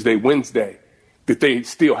Monday, Tuesday, Wednesday, that they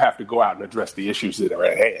still have to go out and address the issues that are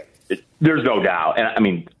at hand. There's no doubt. And, I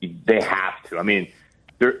mean, they have to. I mean,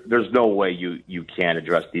 there's no way you can't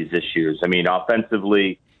address these issues. I mean,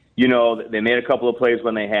 offensively, they made a couple of plays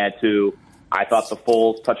when they had to. I thought the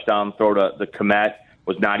Foles touchdown throw to the Kmet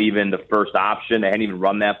was not even the first option. They hadn't even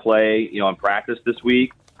run that play, in practice this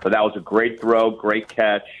week. But that was a great throw, great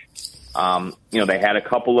catch. They had a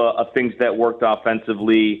couple of things that worked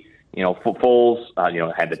offensively. Foles,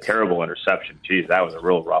 had the terrible interception. Jeez, that was a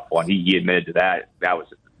real rough one. He admitted to that. That was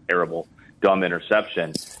a terrible, dumb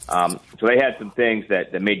interception. So they had some things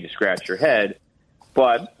that made you scratch your head,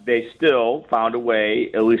 but they still found a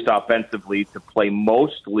way, at least offensively, to play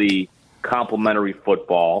mostly complementary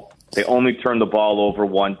football. They only turned the ball over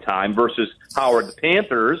one time versus Howard, the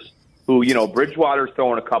Panthers, who, Bridgewater's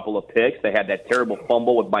throwing a couple of picks. They had that terrible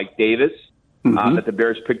fumble with Mike Davis that the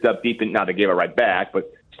Bears picked up deep, and now they gave it right back.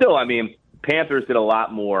 But still, I mean, Panthers did a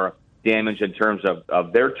lot more damage in terms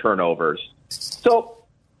of their turnovers. So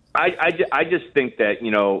I just think that,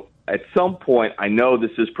 at some point, I know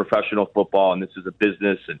this is professional football and this is a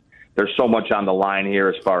business, and there's so much on the line here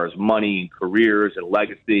as far as money and careers and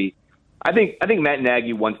legacy. I think Matt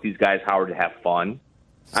Nagy wants these guys, Howard, to have fun.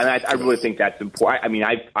 And I really think that's important. I mean,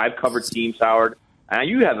 I've covered teams, Howard, and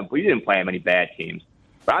you didn't play on many bad teams,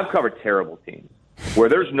 but I've covered terrible teams where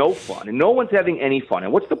there's no fun and no one's having any fun.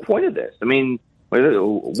 And what's the point of this? I mean, what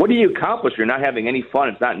do you accomplish if you're not having any fun?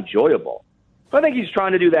 It's not enjoyable. So I think he's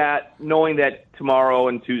trying to do that, knowing that tomorrow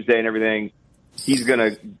and Tuesday and everything, he's going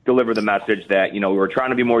to deliver the message that, we're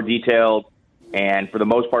trying to be more detailed. And for the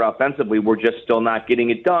most part, offensively, we're just still not getting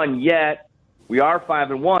it done yet. We are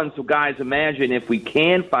 5-1. So, guys, imagine if we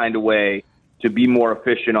can find a way to be more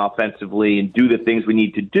efficient offensively and do the things we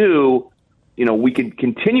need to do, we can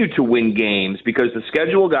continue to win games, because the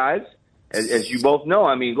schedule, guys, as you both know,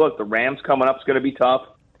 I mean, look, the Rams coming up is going to be tough.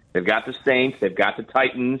 They've got the Saints. They've got the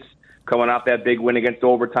Titans coming off that big win against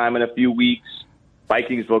overtime in a few weeks.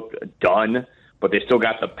 Vikings look done, but they still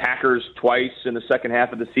got the Packers twice in the second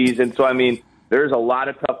half of the season. So, I mean, there's a lot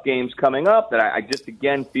of tough games coming up that I just,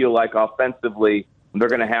 again, feel like offensively they're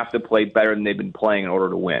going to have to play better than they've been playing in order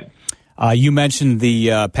to win. You mentioned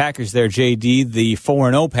the Packers there, JD. The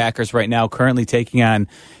 4-0 Packers right now currently taking on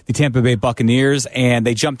the Tampa Bay Buccaneers, and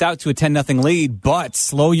they jumped out to a 10-0 lead. But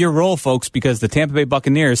slow your roll, folks, because the Tampa Bay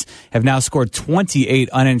Buccaneers have now scored 28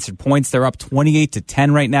 unanswered points. They're up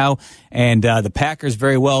 28-10 right now, and the Packers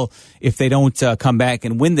very well, if they don't come back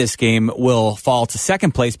and win this game, will fall to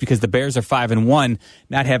second place because the Bears are 5-1,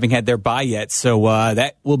 not having had their bye yet. So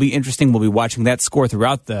that will be interesting. We'll be watching that score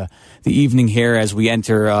throughout the evening here as we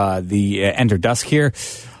enter enter dusk here.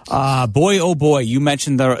 Boy, oh boy, you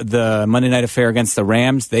mentioned the Monday night affair against the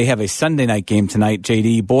Rams. They have a Sunday night game tonight,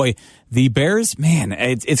 JD. Boy, the Bears, man,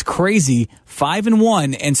 it's crazy,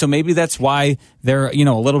 5-1, and so maybe that's why they're a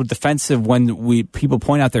little defensive when people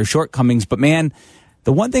point out their shortcomings. But man,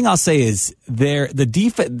 the one thing I'll say is they're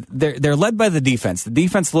led by the defense. The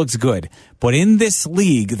defense looks good, but in this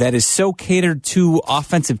league that is so catered to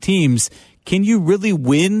offensive teams, can you really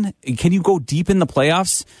win? Can you go deep in the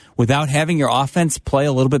playoffs without having your offense play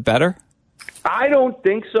a little bit better? I don't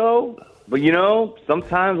think so. But,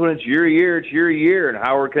 sometimes when it's your year, it's your year. And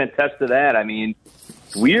Howard can attest to that. I mean,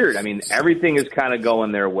 it's weird. I mean, everything is kind of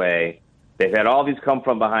going their way. They've had all these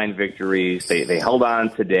come-from-behind victories. They held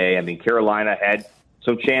on today. I mean, Carolina had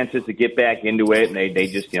some chances to get back into it, and they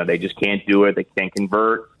just can't do it. They can't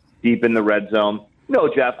convert deep in the red zone.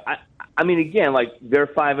 No, Jeff, I mean, again, like, they're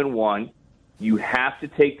 5-1. You have to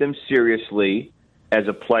take them seriously as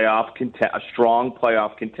a strong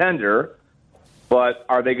playoff contender. But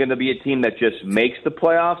are they going to be a team that just makes the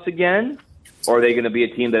playoffs again? or are they going to be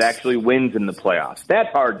a team that actually wins in the playoffs?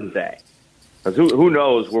 That's hard to say, because who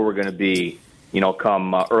knows where we're going to be,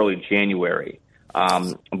 come early January.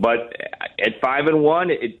 But at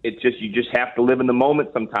 5-1, you just have to live in the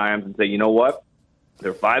moment sometimes and say, you know what,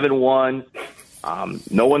 they're 5-1.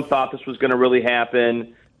 No one thought this was going to really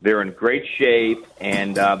happen. They're in great shape,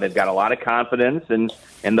 and they've got a lot of confidence, and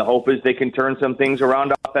the hope is they can turn some things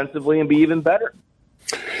around offensively and be even better.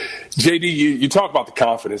 JD, you talk about the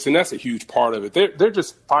confidence, and that's a huge part of it. They're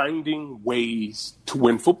just finding ways to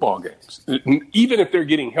win football games, even if they're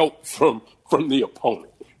getting help from the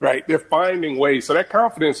opponent, right? They're finding ways. So that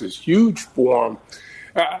confidence is huge for them.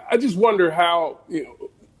 I just wonder how,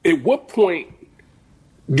 at what point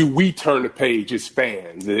do we turn the page as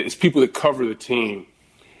fans, as people that cover the team?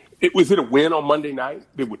 Was it a win on Monday night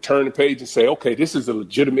that would turn the page and say, okay, this is a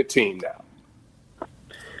legitimate team now?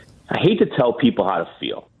 I hate to tell people how to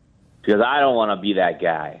feel, because I don't want to be that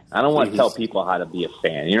guy. I don't want to tell people how to be a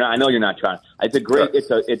fan. I know you're not trying.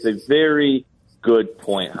 It's a very good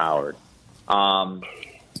point, Howard.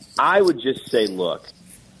 I would just say, look,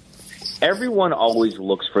 everyone always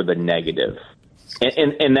looks for the negative,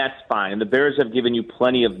 and that's fine. And the Bears have given you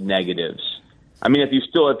plenty of negatives. I mean, if you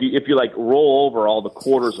roll over all the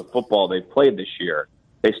quarters of football they've played this year,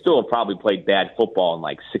 they still have probably played bad football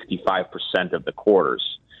in 65% of the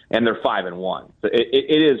quarters. And they're 5-1. So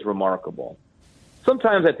it is remarkable.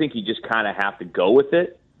 Sometimes I think you just kind of have to go with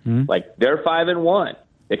it. Mm-hmm. They're 5-1.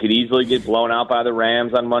 They could easily get blown out by the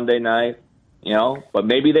Rams on Monday night, but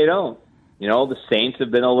maybe they don't. The Saints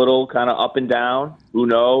have been a little kind of up and down. Who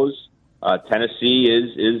knows? Tennessee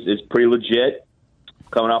is pretty legit,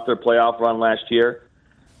 coming off their playoff run last year.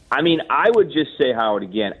 I mean, I would just say, Howard,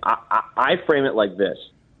 again, I frame it like this.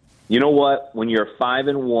 You know what? When you're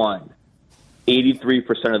 5-1,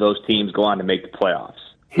 83% of those teams go on to make the playoffs.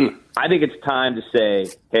 I think it's time to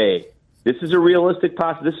say, hey, this is a realistic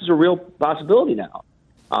this is a real possibility now.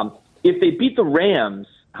 If they beat the Rams,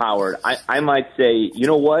 Howard, I might say, you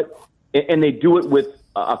know what? And they do it with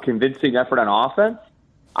a convincing effort on offense.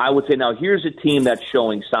 I would say, now here's a team that's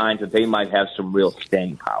showing signs that they might have some real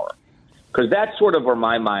staying power. Because that's sort of where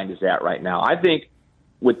my mind is at right now. I think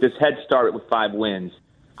with this head start with 5 wins,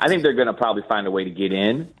 I think they're going to probably find a way to get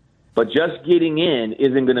in. But just getting in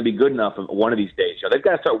isn't going to be good enough one of these days. They've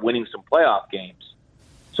got to start winning some playoff games.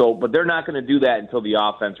 But they're not going to do that until the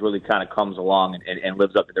offense really kind of comes along and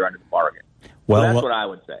lives up to their end of the bargain. Well, so that's what I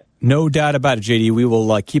would say. No doubt about it, JD. We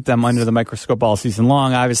will keep them under the microscope all season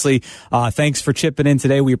long, obviously. Thanks for chipping in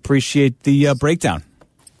today. We appreciate the breakdown.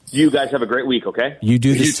 You guys have a great week, okay? You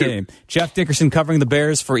do the same. Too. Jeff Dickerson covering the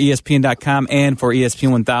Bears for ESPN.com and for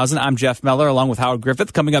ESPN 1000. I'm Jeff Meller along with Howard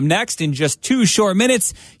Griffith. Coming up next in just 2 short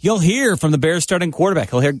minutes, you'll hear from the Bears starting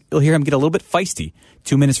quarterback. You'll hear him get a little bit feisty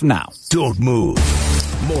 2 minutes from now. Don't move.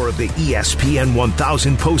 More of the ESPN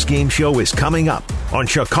 1000 postgame show is coming up on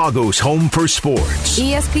Chicago's home for sports.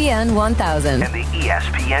 ESPN 1000. And the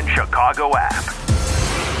ESPN Chicago app.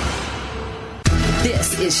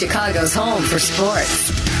 This is Chicago's home for sports.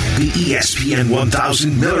 The ESPN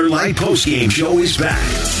 1000 Miller Lite postgame show is back.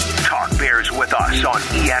 Talk Bears with us on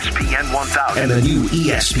ESPN 1000 and the new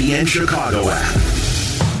ESPN Chicago app.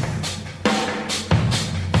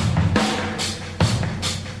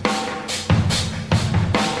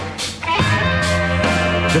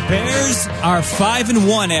 The Bears are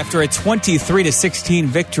 5-1 after a 23-16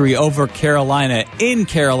 victory over Carolina in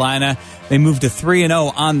Carolina. They moved to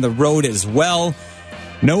 3-0 on the road as well.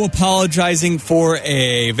 No apologizing for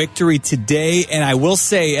a victory today. And I will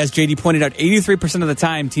say, as JD pointed out, 83% of the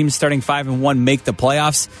time, teams starting 5-1 make the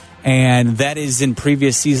playoffs. And that is in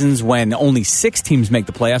previous seasons when only 6 teams make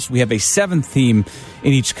the playoffs. We have a 7th team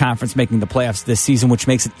in each conference making the playoffs this season, which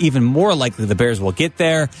makes it even more likely the Bears will get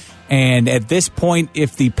there. And at this point,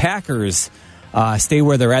 if the Packers stay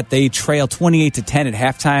where they're at, they trail 28-10 at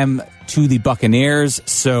halftime to the Buccaneers.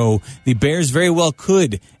 So the Bears very well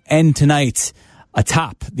could end tonight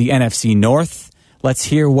atop the NFC North. Let's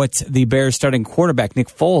hear what the Bears starting quarterback, Nick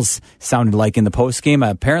Foles, sounded like in the postgame.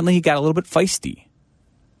 Apparently, he got a little bit feisty.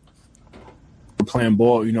 We're playing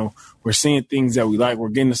ball, we're seeing things that we like. We're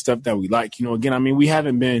getting the stuff that we like. Again, I mean, we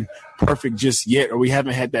haven't been perfect just yet, or we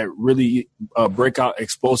haven't had that really breakout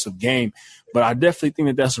explosive game. But I definitely think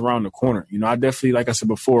that that's around the corner. I definitely, like I said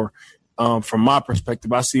before, from my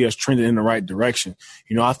perspective, I see us trending in the right direction.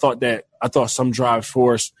 I thought some drives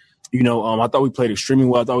for us, I thought we played extremely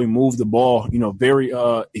well. I thought we moved the ball, very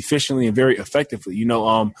efficiently and very effectively,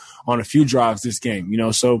 on a few drives this game,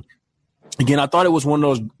 So, again, I thought it was one of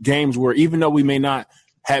those games where even though we may not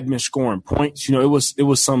had been scoring points. You know, it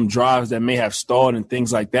was some drives that may have stalled and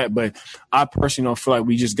things like that. But I personally don't feel like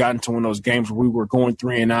we just got into one of those games where we were going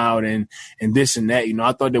 3 and out and this and that. You know,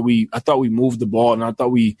 I thought we moved the ball, and I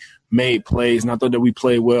thought we made plays, and I thought that we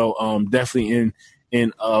played well, definitely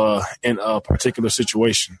in particular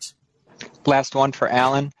situations. Last one for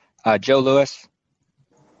Alan, Joe Lewis.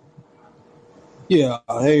 Yeah.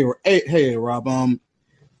 Hey, Rob.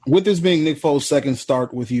 With this being Nick Foles' second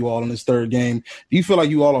start with you all in his third game, do you feel like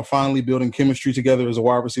you all are finally building chemistry together as a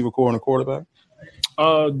wide receiver core and a quarterback?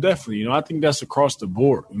 Definitely. You know, I think that's across the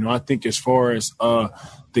board. You know, I think as far as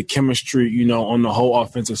the chemistry, you know, on the whole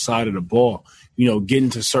offensive side of the ball, you know, getting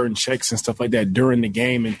to certain checks and stuff like that during the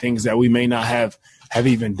game and things that we may not have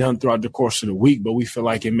even done throughout the course of the week, but we feel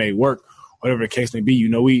like it may work. Whatever the case may be, you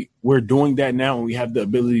know, we're doing that now, and we have the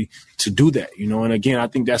ability to do that, you know. And again, I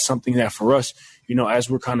think that's something that for us, you know, as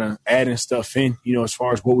we're kind of adding stuff in, you know, as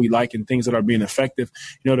far as what we like and things that are being effective,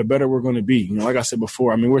 you know, the better we're going to be. You know, like I said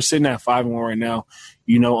before, I mean, we're sitting at 5-1 right now,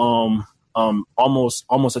 you know,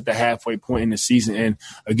 almost at the halfway point in the season. And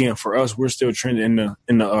again, for us, we're still trending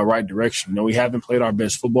in the right direction. You know, we haven't played our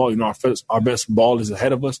best football. You know, our best ball is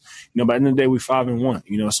ahead of us. You know, by the end of the day, we're 5-1.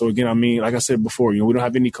 You know, so again, I mean, like I said before, you know, we don't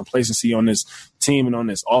have any complacency on this team and on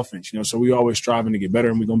this offense. You know, so we're always striving to get better,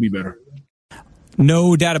 and we're going to be better.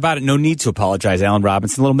 No doubt about it. No need to apologize, Allen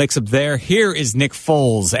Robinson. A little mix-up there. Here is Nick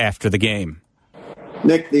Foles after the game.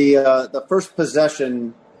 Nick, the first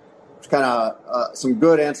possession, kind of some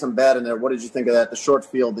good and some bad in there. What did you think of that, the short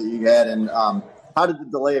field that you had, and how did the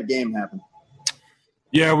delay of game happen?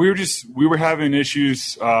 Yeah, we were having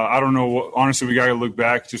issues. I don't know. Honestly, we got to look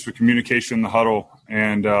back just with communication in the huddle,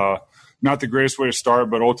 and not the greatest way to start,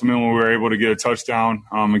 but ultimately we were able to get a touchdown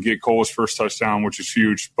and get Cole's first touchdown, which is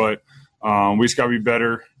huge. But we just got to be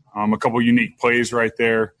better. A couple unique plays right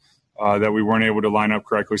there that we weren't able to line up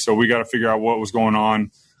correctly. So we got to figure out what was going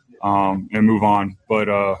on and move on.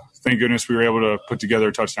 But thank goodness we were able to put together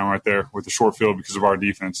a touchdown right there with the short field because of our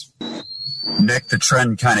defense. Nick, the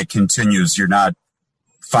trend kind of continues. You're not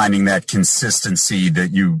finding that consistency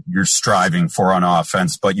that you're striving for on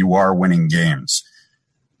offense, but you are winning games.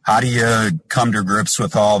 How do you come to grips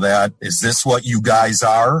with all that? Is this what you guys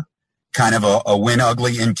are? Kind of a win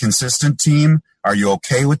ugly, inconsistent team? Are you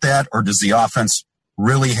okay with that? Or does the offense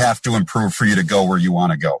really have to improve for you to go where you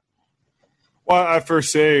want to go? Well, I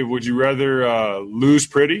first say, would you rather lose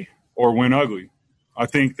pretty or win ugly? I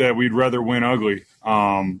think that we'd rather win ugly.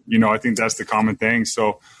 You know, I think that's the common thing.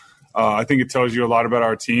 So I think it tells you a lot about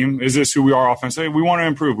our team. Is this who we are offensively? We want to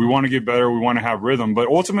improve. We want to get better. We want to have rhythm. But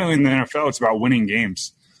ultimately in the NFL, it's about winning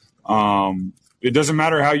games. It doesn't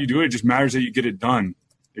matter how you do it. It just matters that you get it done.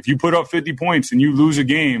 If you put up 50 points and you lose a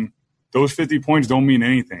game, those 50 points don't mean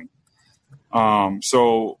anything.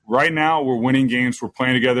 So right now we're winning games. We're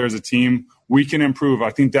playing together as a team. We can improve. I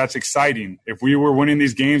think that's exciting. If we were winning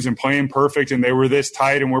these games and playing perfect and they were this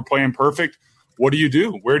tight and we're playing perfect, what do you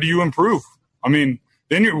do? Where do you improve? I mean,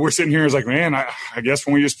 then we're sitting here as like, man, I guess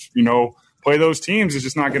when we just, you know, play those teams, it's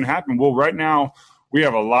just not going to happen. Well, right now we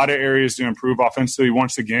have a lot of areas to improve offensively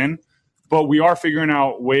once again. But we are figuring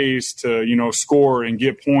out ways to, you know, score and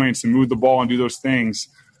get points and move the ball and do those things.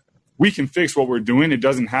 We can fix what we're doing. It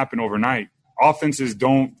doesn't happen overnight. Offenses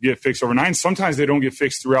don't get fixed overnight. And sometimes they don't get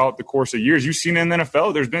fixed throughout the course of years. You've seen in the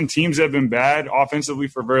NFL, there's been teams that have been bad offensively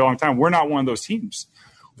for a very long time. We're not one of those teams.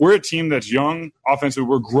 We're a team that's young. Offensively,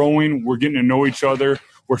 we're growing. We're getting to know each other.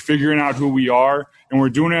 We're figuring out who we are, and we're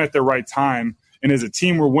doing it at the right time. And as a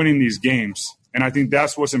team, we're winning these games. And I think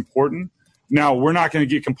that's what's important. Now, we're not going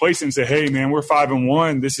to get complacent and say, hey, man, we're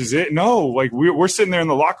 5-1. This is it. No, like we're sitting there in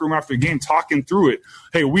the locker room after the game talking through it.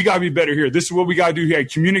 Hey, we got to be better here. This is what we got to do here.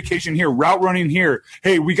 Communication here, route running here.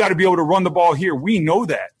 Hey, we got to be able to run the ball here. We know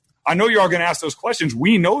that. I know you're all going to ask those questions.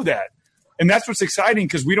 We know that. And that's what's exciting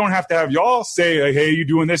because we don't have to have y'all say, like, hey, you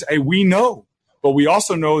doing this? Hey, we know. But we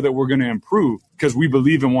also know that we're going to improve because we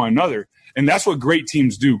believe in one another. And that's what great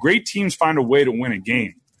teams do. Great teams find a way to win a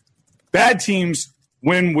game. Bad teams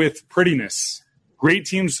win with prettiness. Great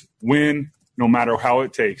teams win no matter how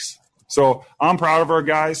it takes. So I'm proud of our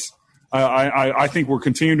guys. I think we're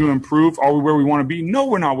continuing to improve. Are we where we want to be? No,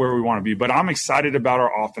 we're not where we want to be. But I'm excited about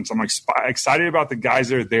our offense. I'm excited about the guys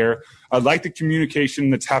that are there. I like the communication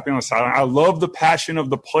that's happening on the sideline. I love the passion of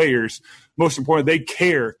the players. Most important, they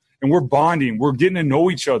care, and we're bonding. We're getting to know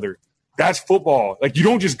each other. That's football. Like, you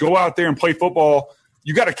don't just go out there and play football.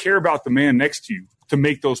 You got to care about the man next to you to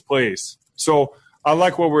make those plays. So I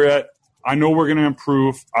like where we're at. I know we're going to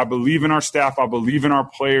improve. I believe in our staff. I believe in our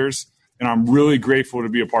players, and I'm really grateful to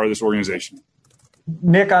be a part of this organization.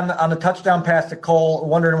 Nick, on the touchdown pass to Cole,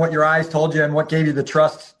 wondering what your eyes told you and what gave you the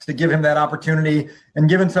trust to give him that opportunity. And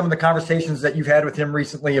given some of the conversations that you've had with him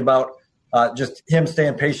recently about just him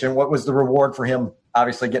staying patient, what was the reward for him,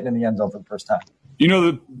 obviously, getting in the end zone for the first time?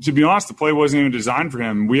 To be honest, the play wasn't even designed for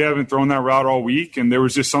him. We haven't thrown that route all week, and there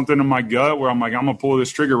was just something in my gut where I'm like, I'm going to pull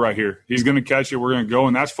this trigger right here. He's going to catch it. We're going to go,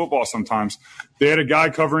 and that's football sometimes. They had a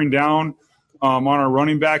guy covering down on our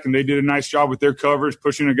running back, and they did a nice job with their coverage,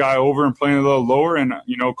 pushing a guy over and playing a little lower, and,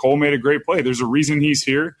 Cole made a great play. There's a reason he's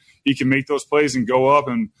here. He can make those plays and go up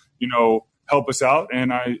and, help us out.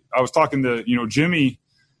 And I was talking to, Jimmy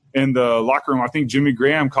in the locker room. I think Jimmy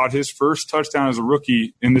Graham caught his first touchdown as a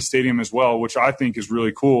rookie in the stadium as well, which I think is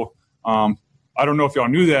really cool. I don't know if y'all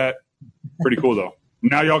knew that. Pretty cool, though.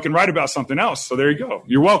 Now y'all can write about something else. So there you go.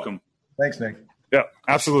 You're welcome. Thanks, Nick. Yeah,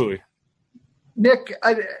 absolutely. Nick,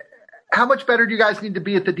 how much better do you guys need to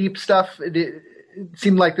be at the deep stuff? It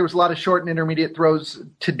seemed like there was a lot of short and intermediate throws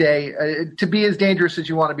today. To be as dangerous as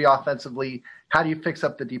you want to be offensively, how do you fix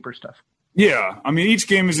up the deeper stuff? Yeah, I mean, each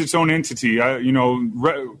game is its own entity.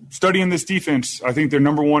 Studying this defense, I think they're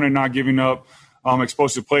number one in not giving up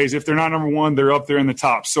explosive plays. If they're not number one, they're up there in the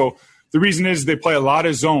top. So the reason is they play a lot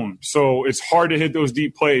of zone, so it's hard to hit those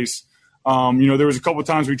deep plays. There was a couple of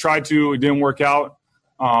times we tried to, it didn't work out,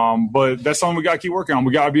 but that's something we got to keep working on.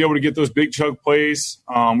 We got to be able to get those big chunk plays.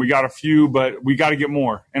 We got a few, but we got to get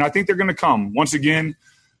more, and I think they're going to come. Once again,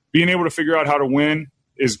 being able to figure out how to win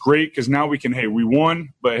is great because now we can, we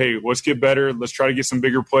won, but let's get better. Let's try to get some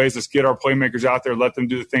bigger plays. Let's get our playmakers out there, let them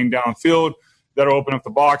do the thing downfield. That'll open up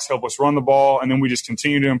the box, help us run the ball, and then we just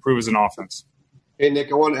continue to improve as an offense. Hey,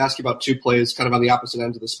 Nick, I want to ask you about two plays kind of on the opposite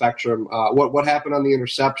ends of the spectrum. What happened on the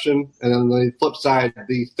interception? And then the flip side,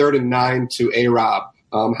 the 3rd and 9 to A-Rob.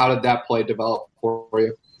 How did that play develop for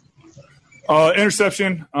you?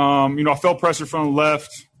 Interception, I felt pressure from the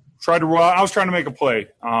left. I was trying to make a play.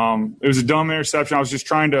 It was a dumb interception. I was just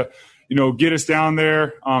trying to, get us down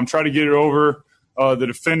there, try to get it over. The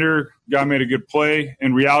defender guy made a good play.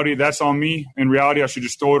 In reality, that's on me. In reality, I should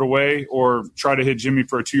just throw it away or try to hit Jimmy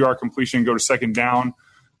for a 2-yard completion and go to second down.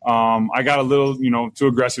 I got a little, too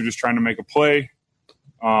aggressive just trying to make a play.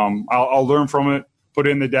 I'll learn from it, put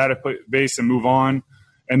it in the database and move on.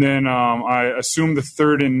 And then I assumed the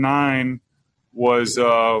 3rd and 9 was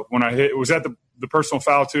when I hit – was that the personal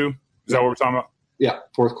foul too? Is that what we're talking about? Yeah,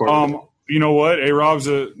 fourth quarter. You know what?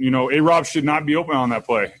 A-Rob should not be open on that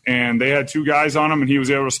play. And they had 2 guys on him, and he was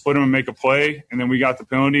able to split him and make a play. And then we got the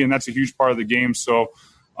penalty, and that's a huge part of the game. So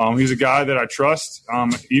he's a guy that I trust.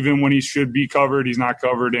 Even when he should be covered, he's not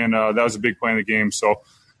covered. And that was a big play in the game. So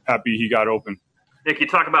happy he got open. Nick, you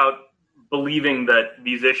talk about believing that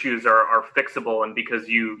these issues are fixable, and because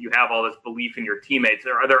you have all this belief in your teammates.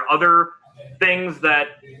 Are there other things that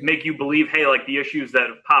make you believe, like the issues that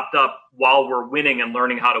have popped up while we're winning and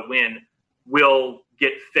learning how to win will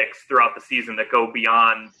get fixed throughout the season that go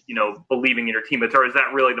beyond, believing in your teammates? Or is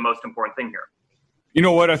that really the most important thing here? You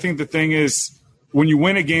know what? I think the thing is when you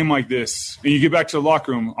win a game like this and you get back to the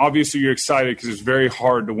locker room, obviously you're excited because it's very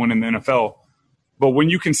hard to win in the NFL. But when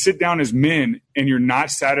you can sit down as men and you're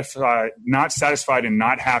not satisfied and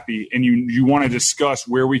not happy, and you want to discuss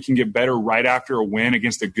where we can get better right after a win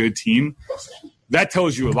against a good team, that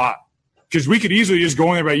tells you a lot. Because we could easily just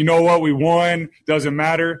go in there, but we won, doesn't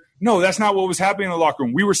matter. No, that's not what was happening in the locker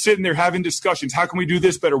room. We were sitting there having discussions. How can we do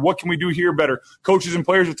this better? What can we do here better? Coaches and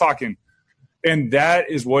players are talking. And that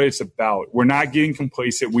is what it's about. We're not getting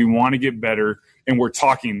complacent. We want to get better, and we're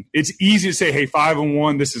talking. It's easy to say,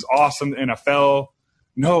 5-1, this is awesome, NFL.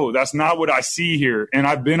 No, that's not what I see here. And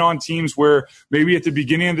I've been on teams where maybe at the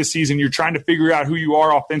beginning of the season you're trying to figure out who you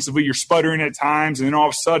are offensively. You're sputtering at times, and then all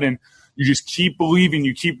of a sudden you just keep believing,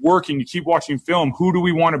 you keep working, you keep watching film. Who do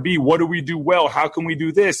we want to be? What do we do well? How can we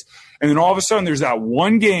do this? And then all of a sudden there's that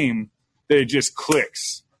one game that it just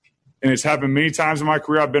clicks. And it's happened many times in my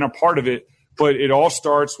career. I've been a part of it. But it all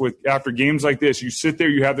starts with after games like this, you sit there,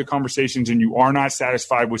 you have the conversations, and you are not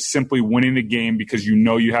satisfied with simply winning the game because you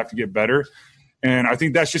know you have to get better. And I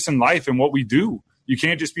think that's just in life and what we do. You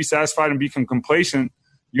can't just be satisfied and become complacent.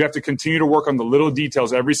 You have to continue to work on the little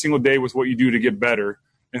details every single day with what you do to get better.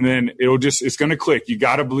 And then it's going to click. You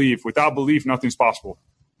got to believe. Without belief, nothing's possible.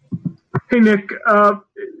 Hey, Nick,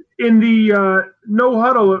 in the no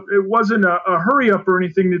huddle, it wasn't a hurry up or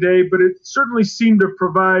anything today, but it certainly seemed to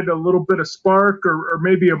provide a little bit of spark or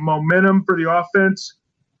maybe a momentum for the offense.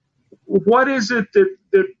 What is it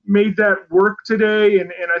that made that work today?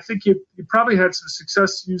 And I think you probably had some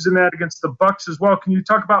success using that against the Bucs as well. Can you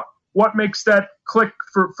talk about what makes that click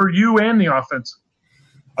for you and the offense?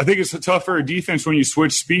 I think it's tough for a defense when you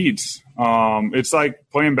switch speeds. It's like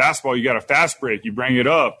playing basketball. You got a fast break. You bring it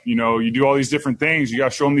up. You do all these different things. You got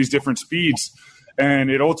to show them these different speeds. And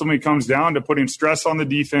it ultimately comes down to putting stress on the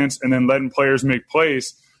defense and then letting players make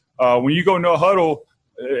plays. When you go no huddle,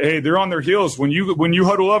 hey, they're on their heels. When you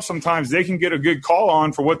huddle up, sometimes they can get a good call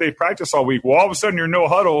on for what they practice all week. Well, all of a sudden you're no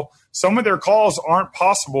huddle. Some of their calls aren't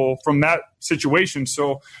possible from that situation.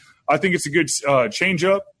 So I think it's a good change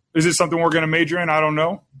up. Is it something we're going to major in? I don't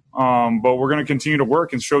know. But we're going to continue to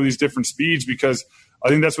work and show these different speeds because I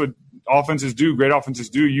think that's what offenses do. Great offenses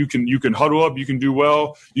do. You can huddle up. You can do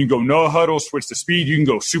well. You can go no huddle, switch the speed. You can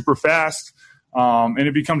go super fast. And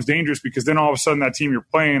it becomes dangerous because then all of a sudden that team you're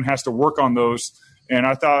playing has to work on those. And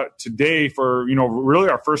I thought today for, really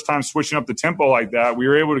our first time switching up the tempo like that, we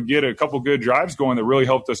were able to get a couple good drives going that really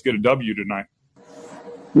helped us get a W tonight.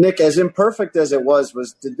 Nick, as imperfect as it was,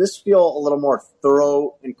 did this feel a little more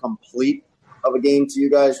thorough and complete of a game to you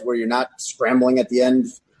guys where you're not scrambling at the end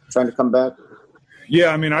trying to come back?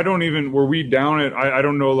 Yeah, I don't even – were we down it? I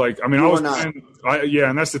don't know. I was playing –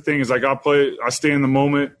 and that's the thing is I stay in the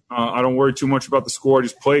moment. I don't worry too much about the score. I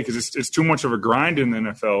just play because it's too much of a grind in the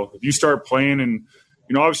NFL. If you start playing and,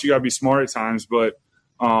 obviously you got to be smart at times, but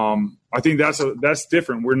I think that's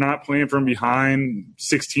different. We're not playing from behind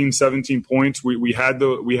 16, 17 points. We had the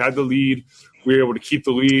lead. We were able to keep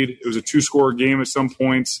the lead. It was a 2-score game at some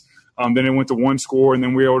points. Then it went to 1 score, and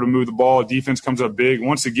then we were able to move the ball. Defense comes up big.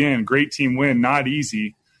 Once again, great team win. Not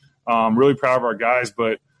easy. Really proud of our guys,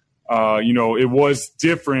 but it was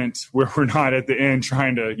different where we're not at the end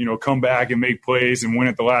trying to come back and make plays and win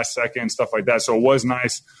at the last second and stuff like that. So it was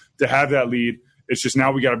nice to have that lead. It's just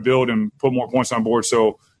now we got to build and put more points on board.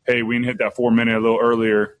 So hey, we can hit that 4-minute a little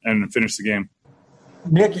earlier and finish the game.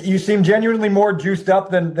 Nick, you seem genuinely more juiced up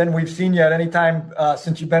than we've seen you at any time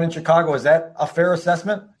since you've been in Chicago. Is that a fair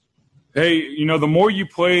assessment? Hey, the more you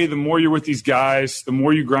play, the more you're with these guys, the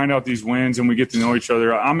more you grind out these wins and we get to know each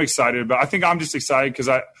other. I'm excited, but I think I'm just excited because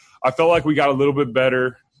I felt like we got a little bit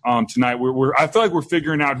better tonight. I feel like we're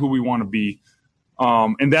figuring out who we want to be,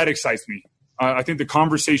 and that excites me. I think the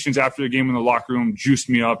conversations after the game in the locker room juiced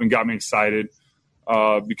me up and got me excited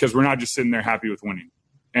because we're not just sitting there happy with winning.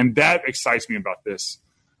 And that excites me about this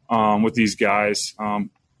with these guys.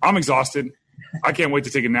 I'm exhausted. I can't wait to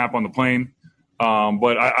take a nap on the plane.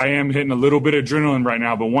 But I am hitting a little bit of adrenaline right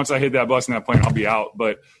now. But once I hit that bus in that plane, I'll be out.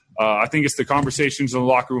 But I think it's the conversations in the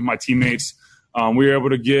locker room with my teammates. We were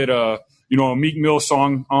able to get a Meek Mill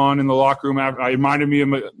song on in the locker room. It reminded me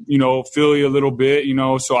of Philly a little bit.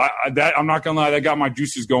 So I'm not gonna lie, that got my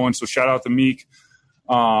juices going. So shout out to Meek.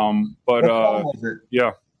 Yeah.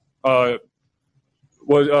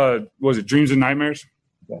 Was it Dreams and Nightmares?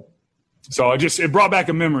 Yeah. So it brought back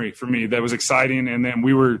a memory for me that was exciting. And then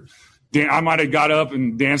I might have got up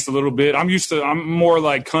and danced a little bit. I'm more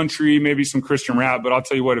like country, maybe some Christian rap, but I'll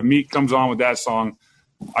tell you what, if Meek comes on with that song,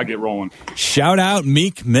 I get rolling. Shout out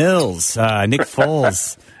Meek Mills, Nick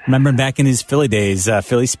Foles. Remember him back in his Philly days,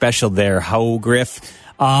 Philly special there, Ho Griff.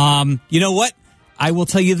 You know what? I will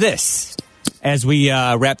tell you this. As we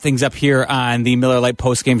wrap things up here on the Miller Lite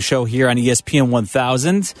postgame show here on ESPN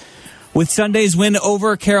 1000. With Sunday's win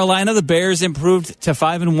over Carolina, the Bears improved to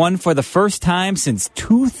 5-1 for the first time since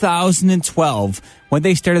 2012 when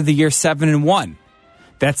they started the year 7-1.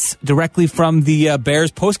 That's directly from the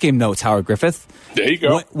Bears postgame notes, Howard Griffith. There you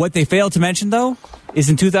go. What they failed to mention, though, is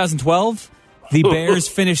in 2012, the Bears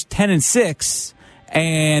finished 10-6,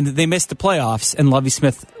 and they missed the playoffs, and Lovie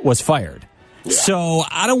Smith was fired. Yeah. So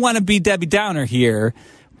I don't want to be Debbie Downer here,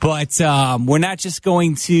 but we're not just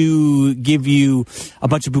going to give you a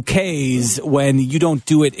bunch of bouquets when you don't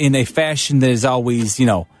do it in a fashion that is always,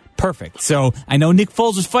 perfect. So I know Nick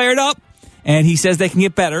Foles was fired up, and he says they can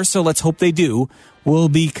get better, so let's hope they do. We'll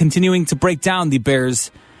be continuing to break down the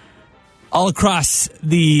Bears all across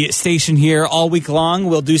the station here all week long.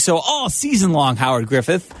 We'll do so all season long, Howard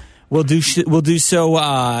Griffith. We'll do so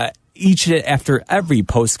after every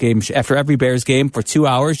after every Bears game for 2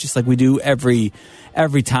 hours, just like we do every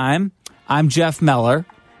time. I'm Jeff Meller.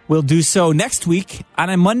 We'll do so next week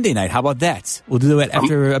on a Monday night. How about that? We'll do it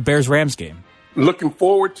after a Bears-Rams game. Looking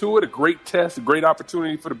forward to it. A great test, a great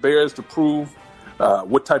opportunity for the Bears to prove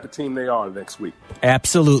what type of team they are next week.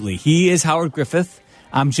 Absolutely. He is Howard Griffith.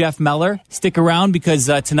 I'm Jeff Meller. Stick around because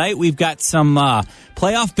tonight we've got some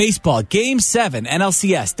playoff baseball. Game 7,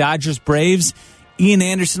 NLCS, Dodgers-Braves. Ian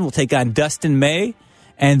Anderson will take on Dustin May.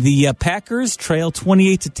 And the Packers trail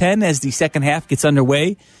 28-10 as the second half gets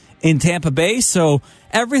underway in Tampa Bay. So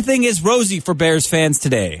everything is rosy for Bears fans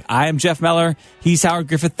today. I am Jeff Meller. He's Howard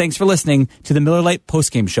Griffith. Thanks for listening to the Miller Lite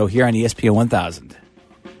postgame show here on ESPN 1000.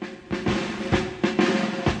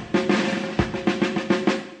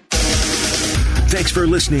 Thanks for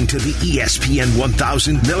listening to the ESPN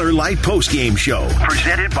 1000 Miller Lite postgame show.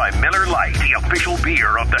 Presented by Miller Lite, the official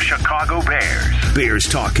beer of the Chicago Bears. Bears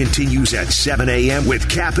Talk continues at 7 a.m. with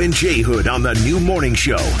Cap and J Hood on the new morning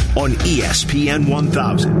show on ESPN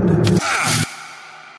 1000.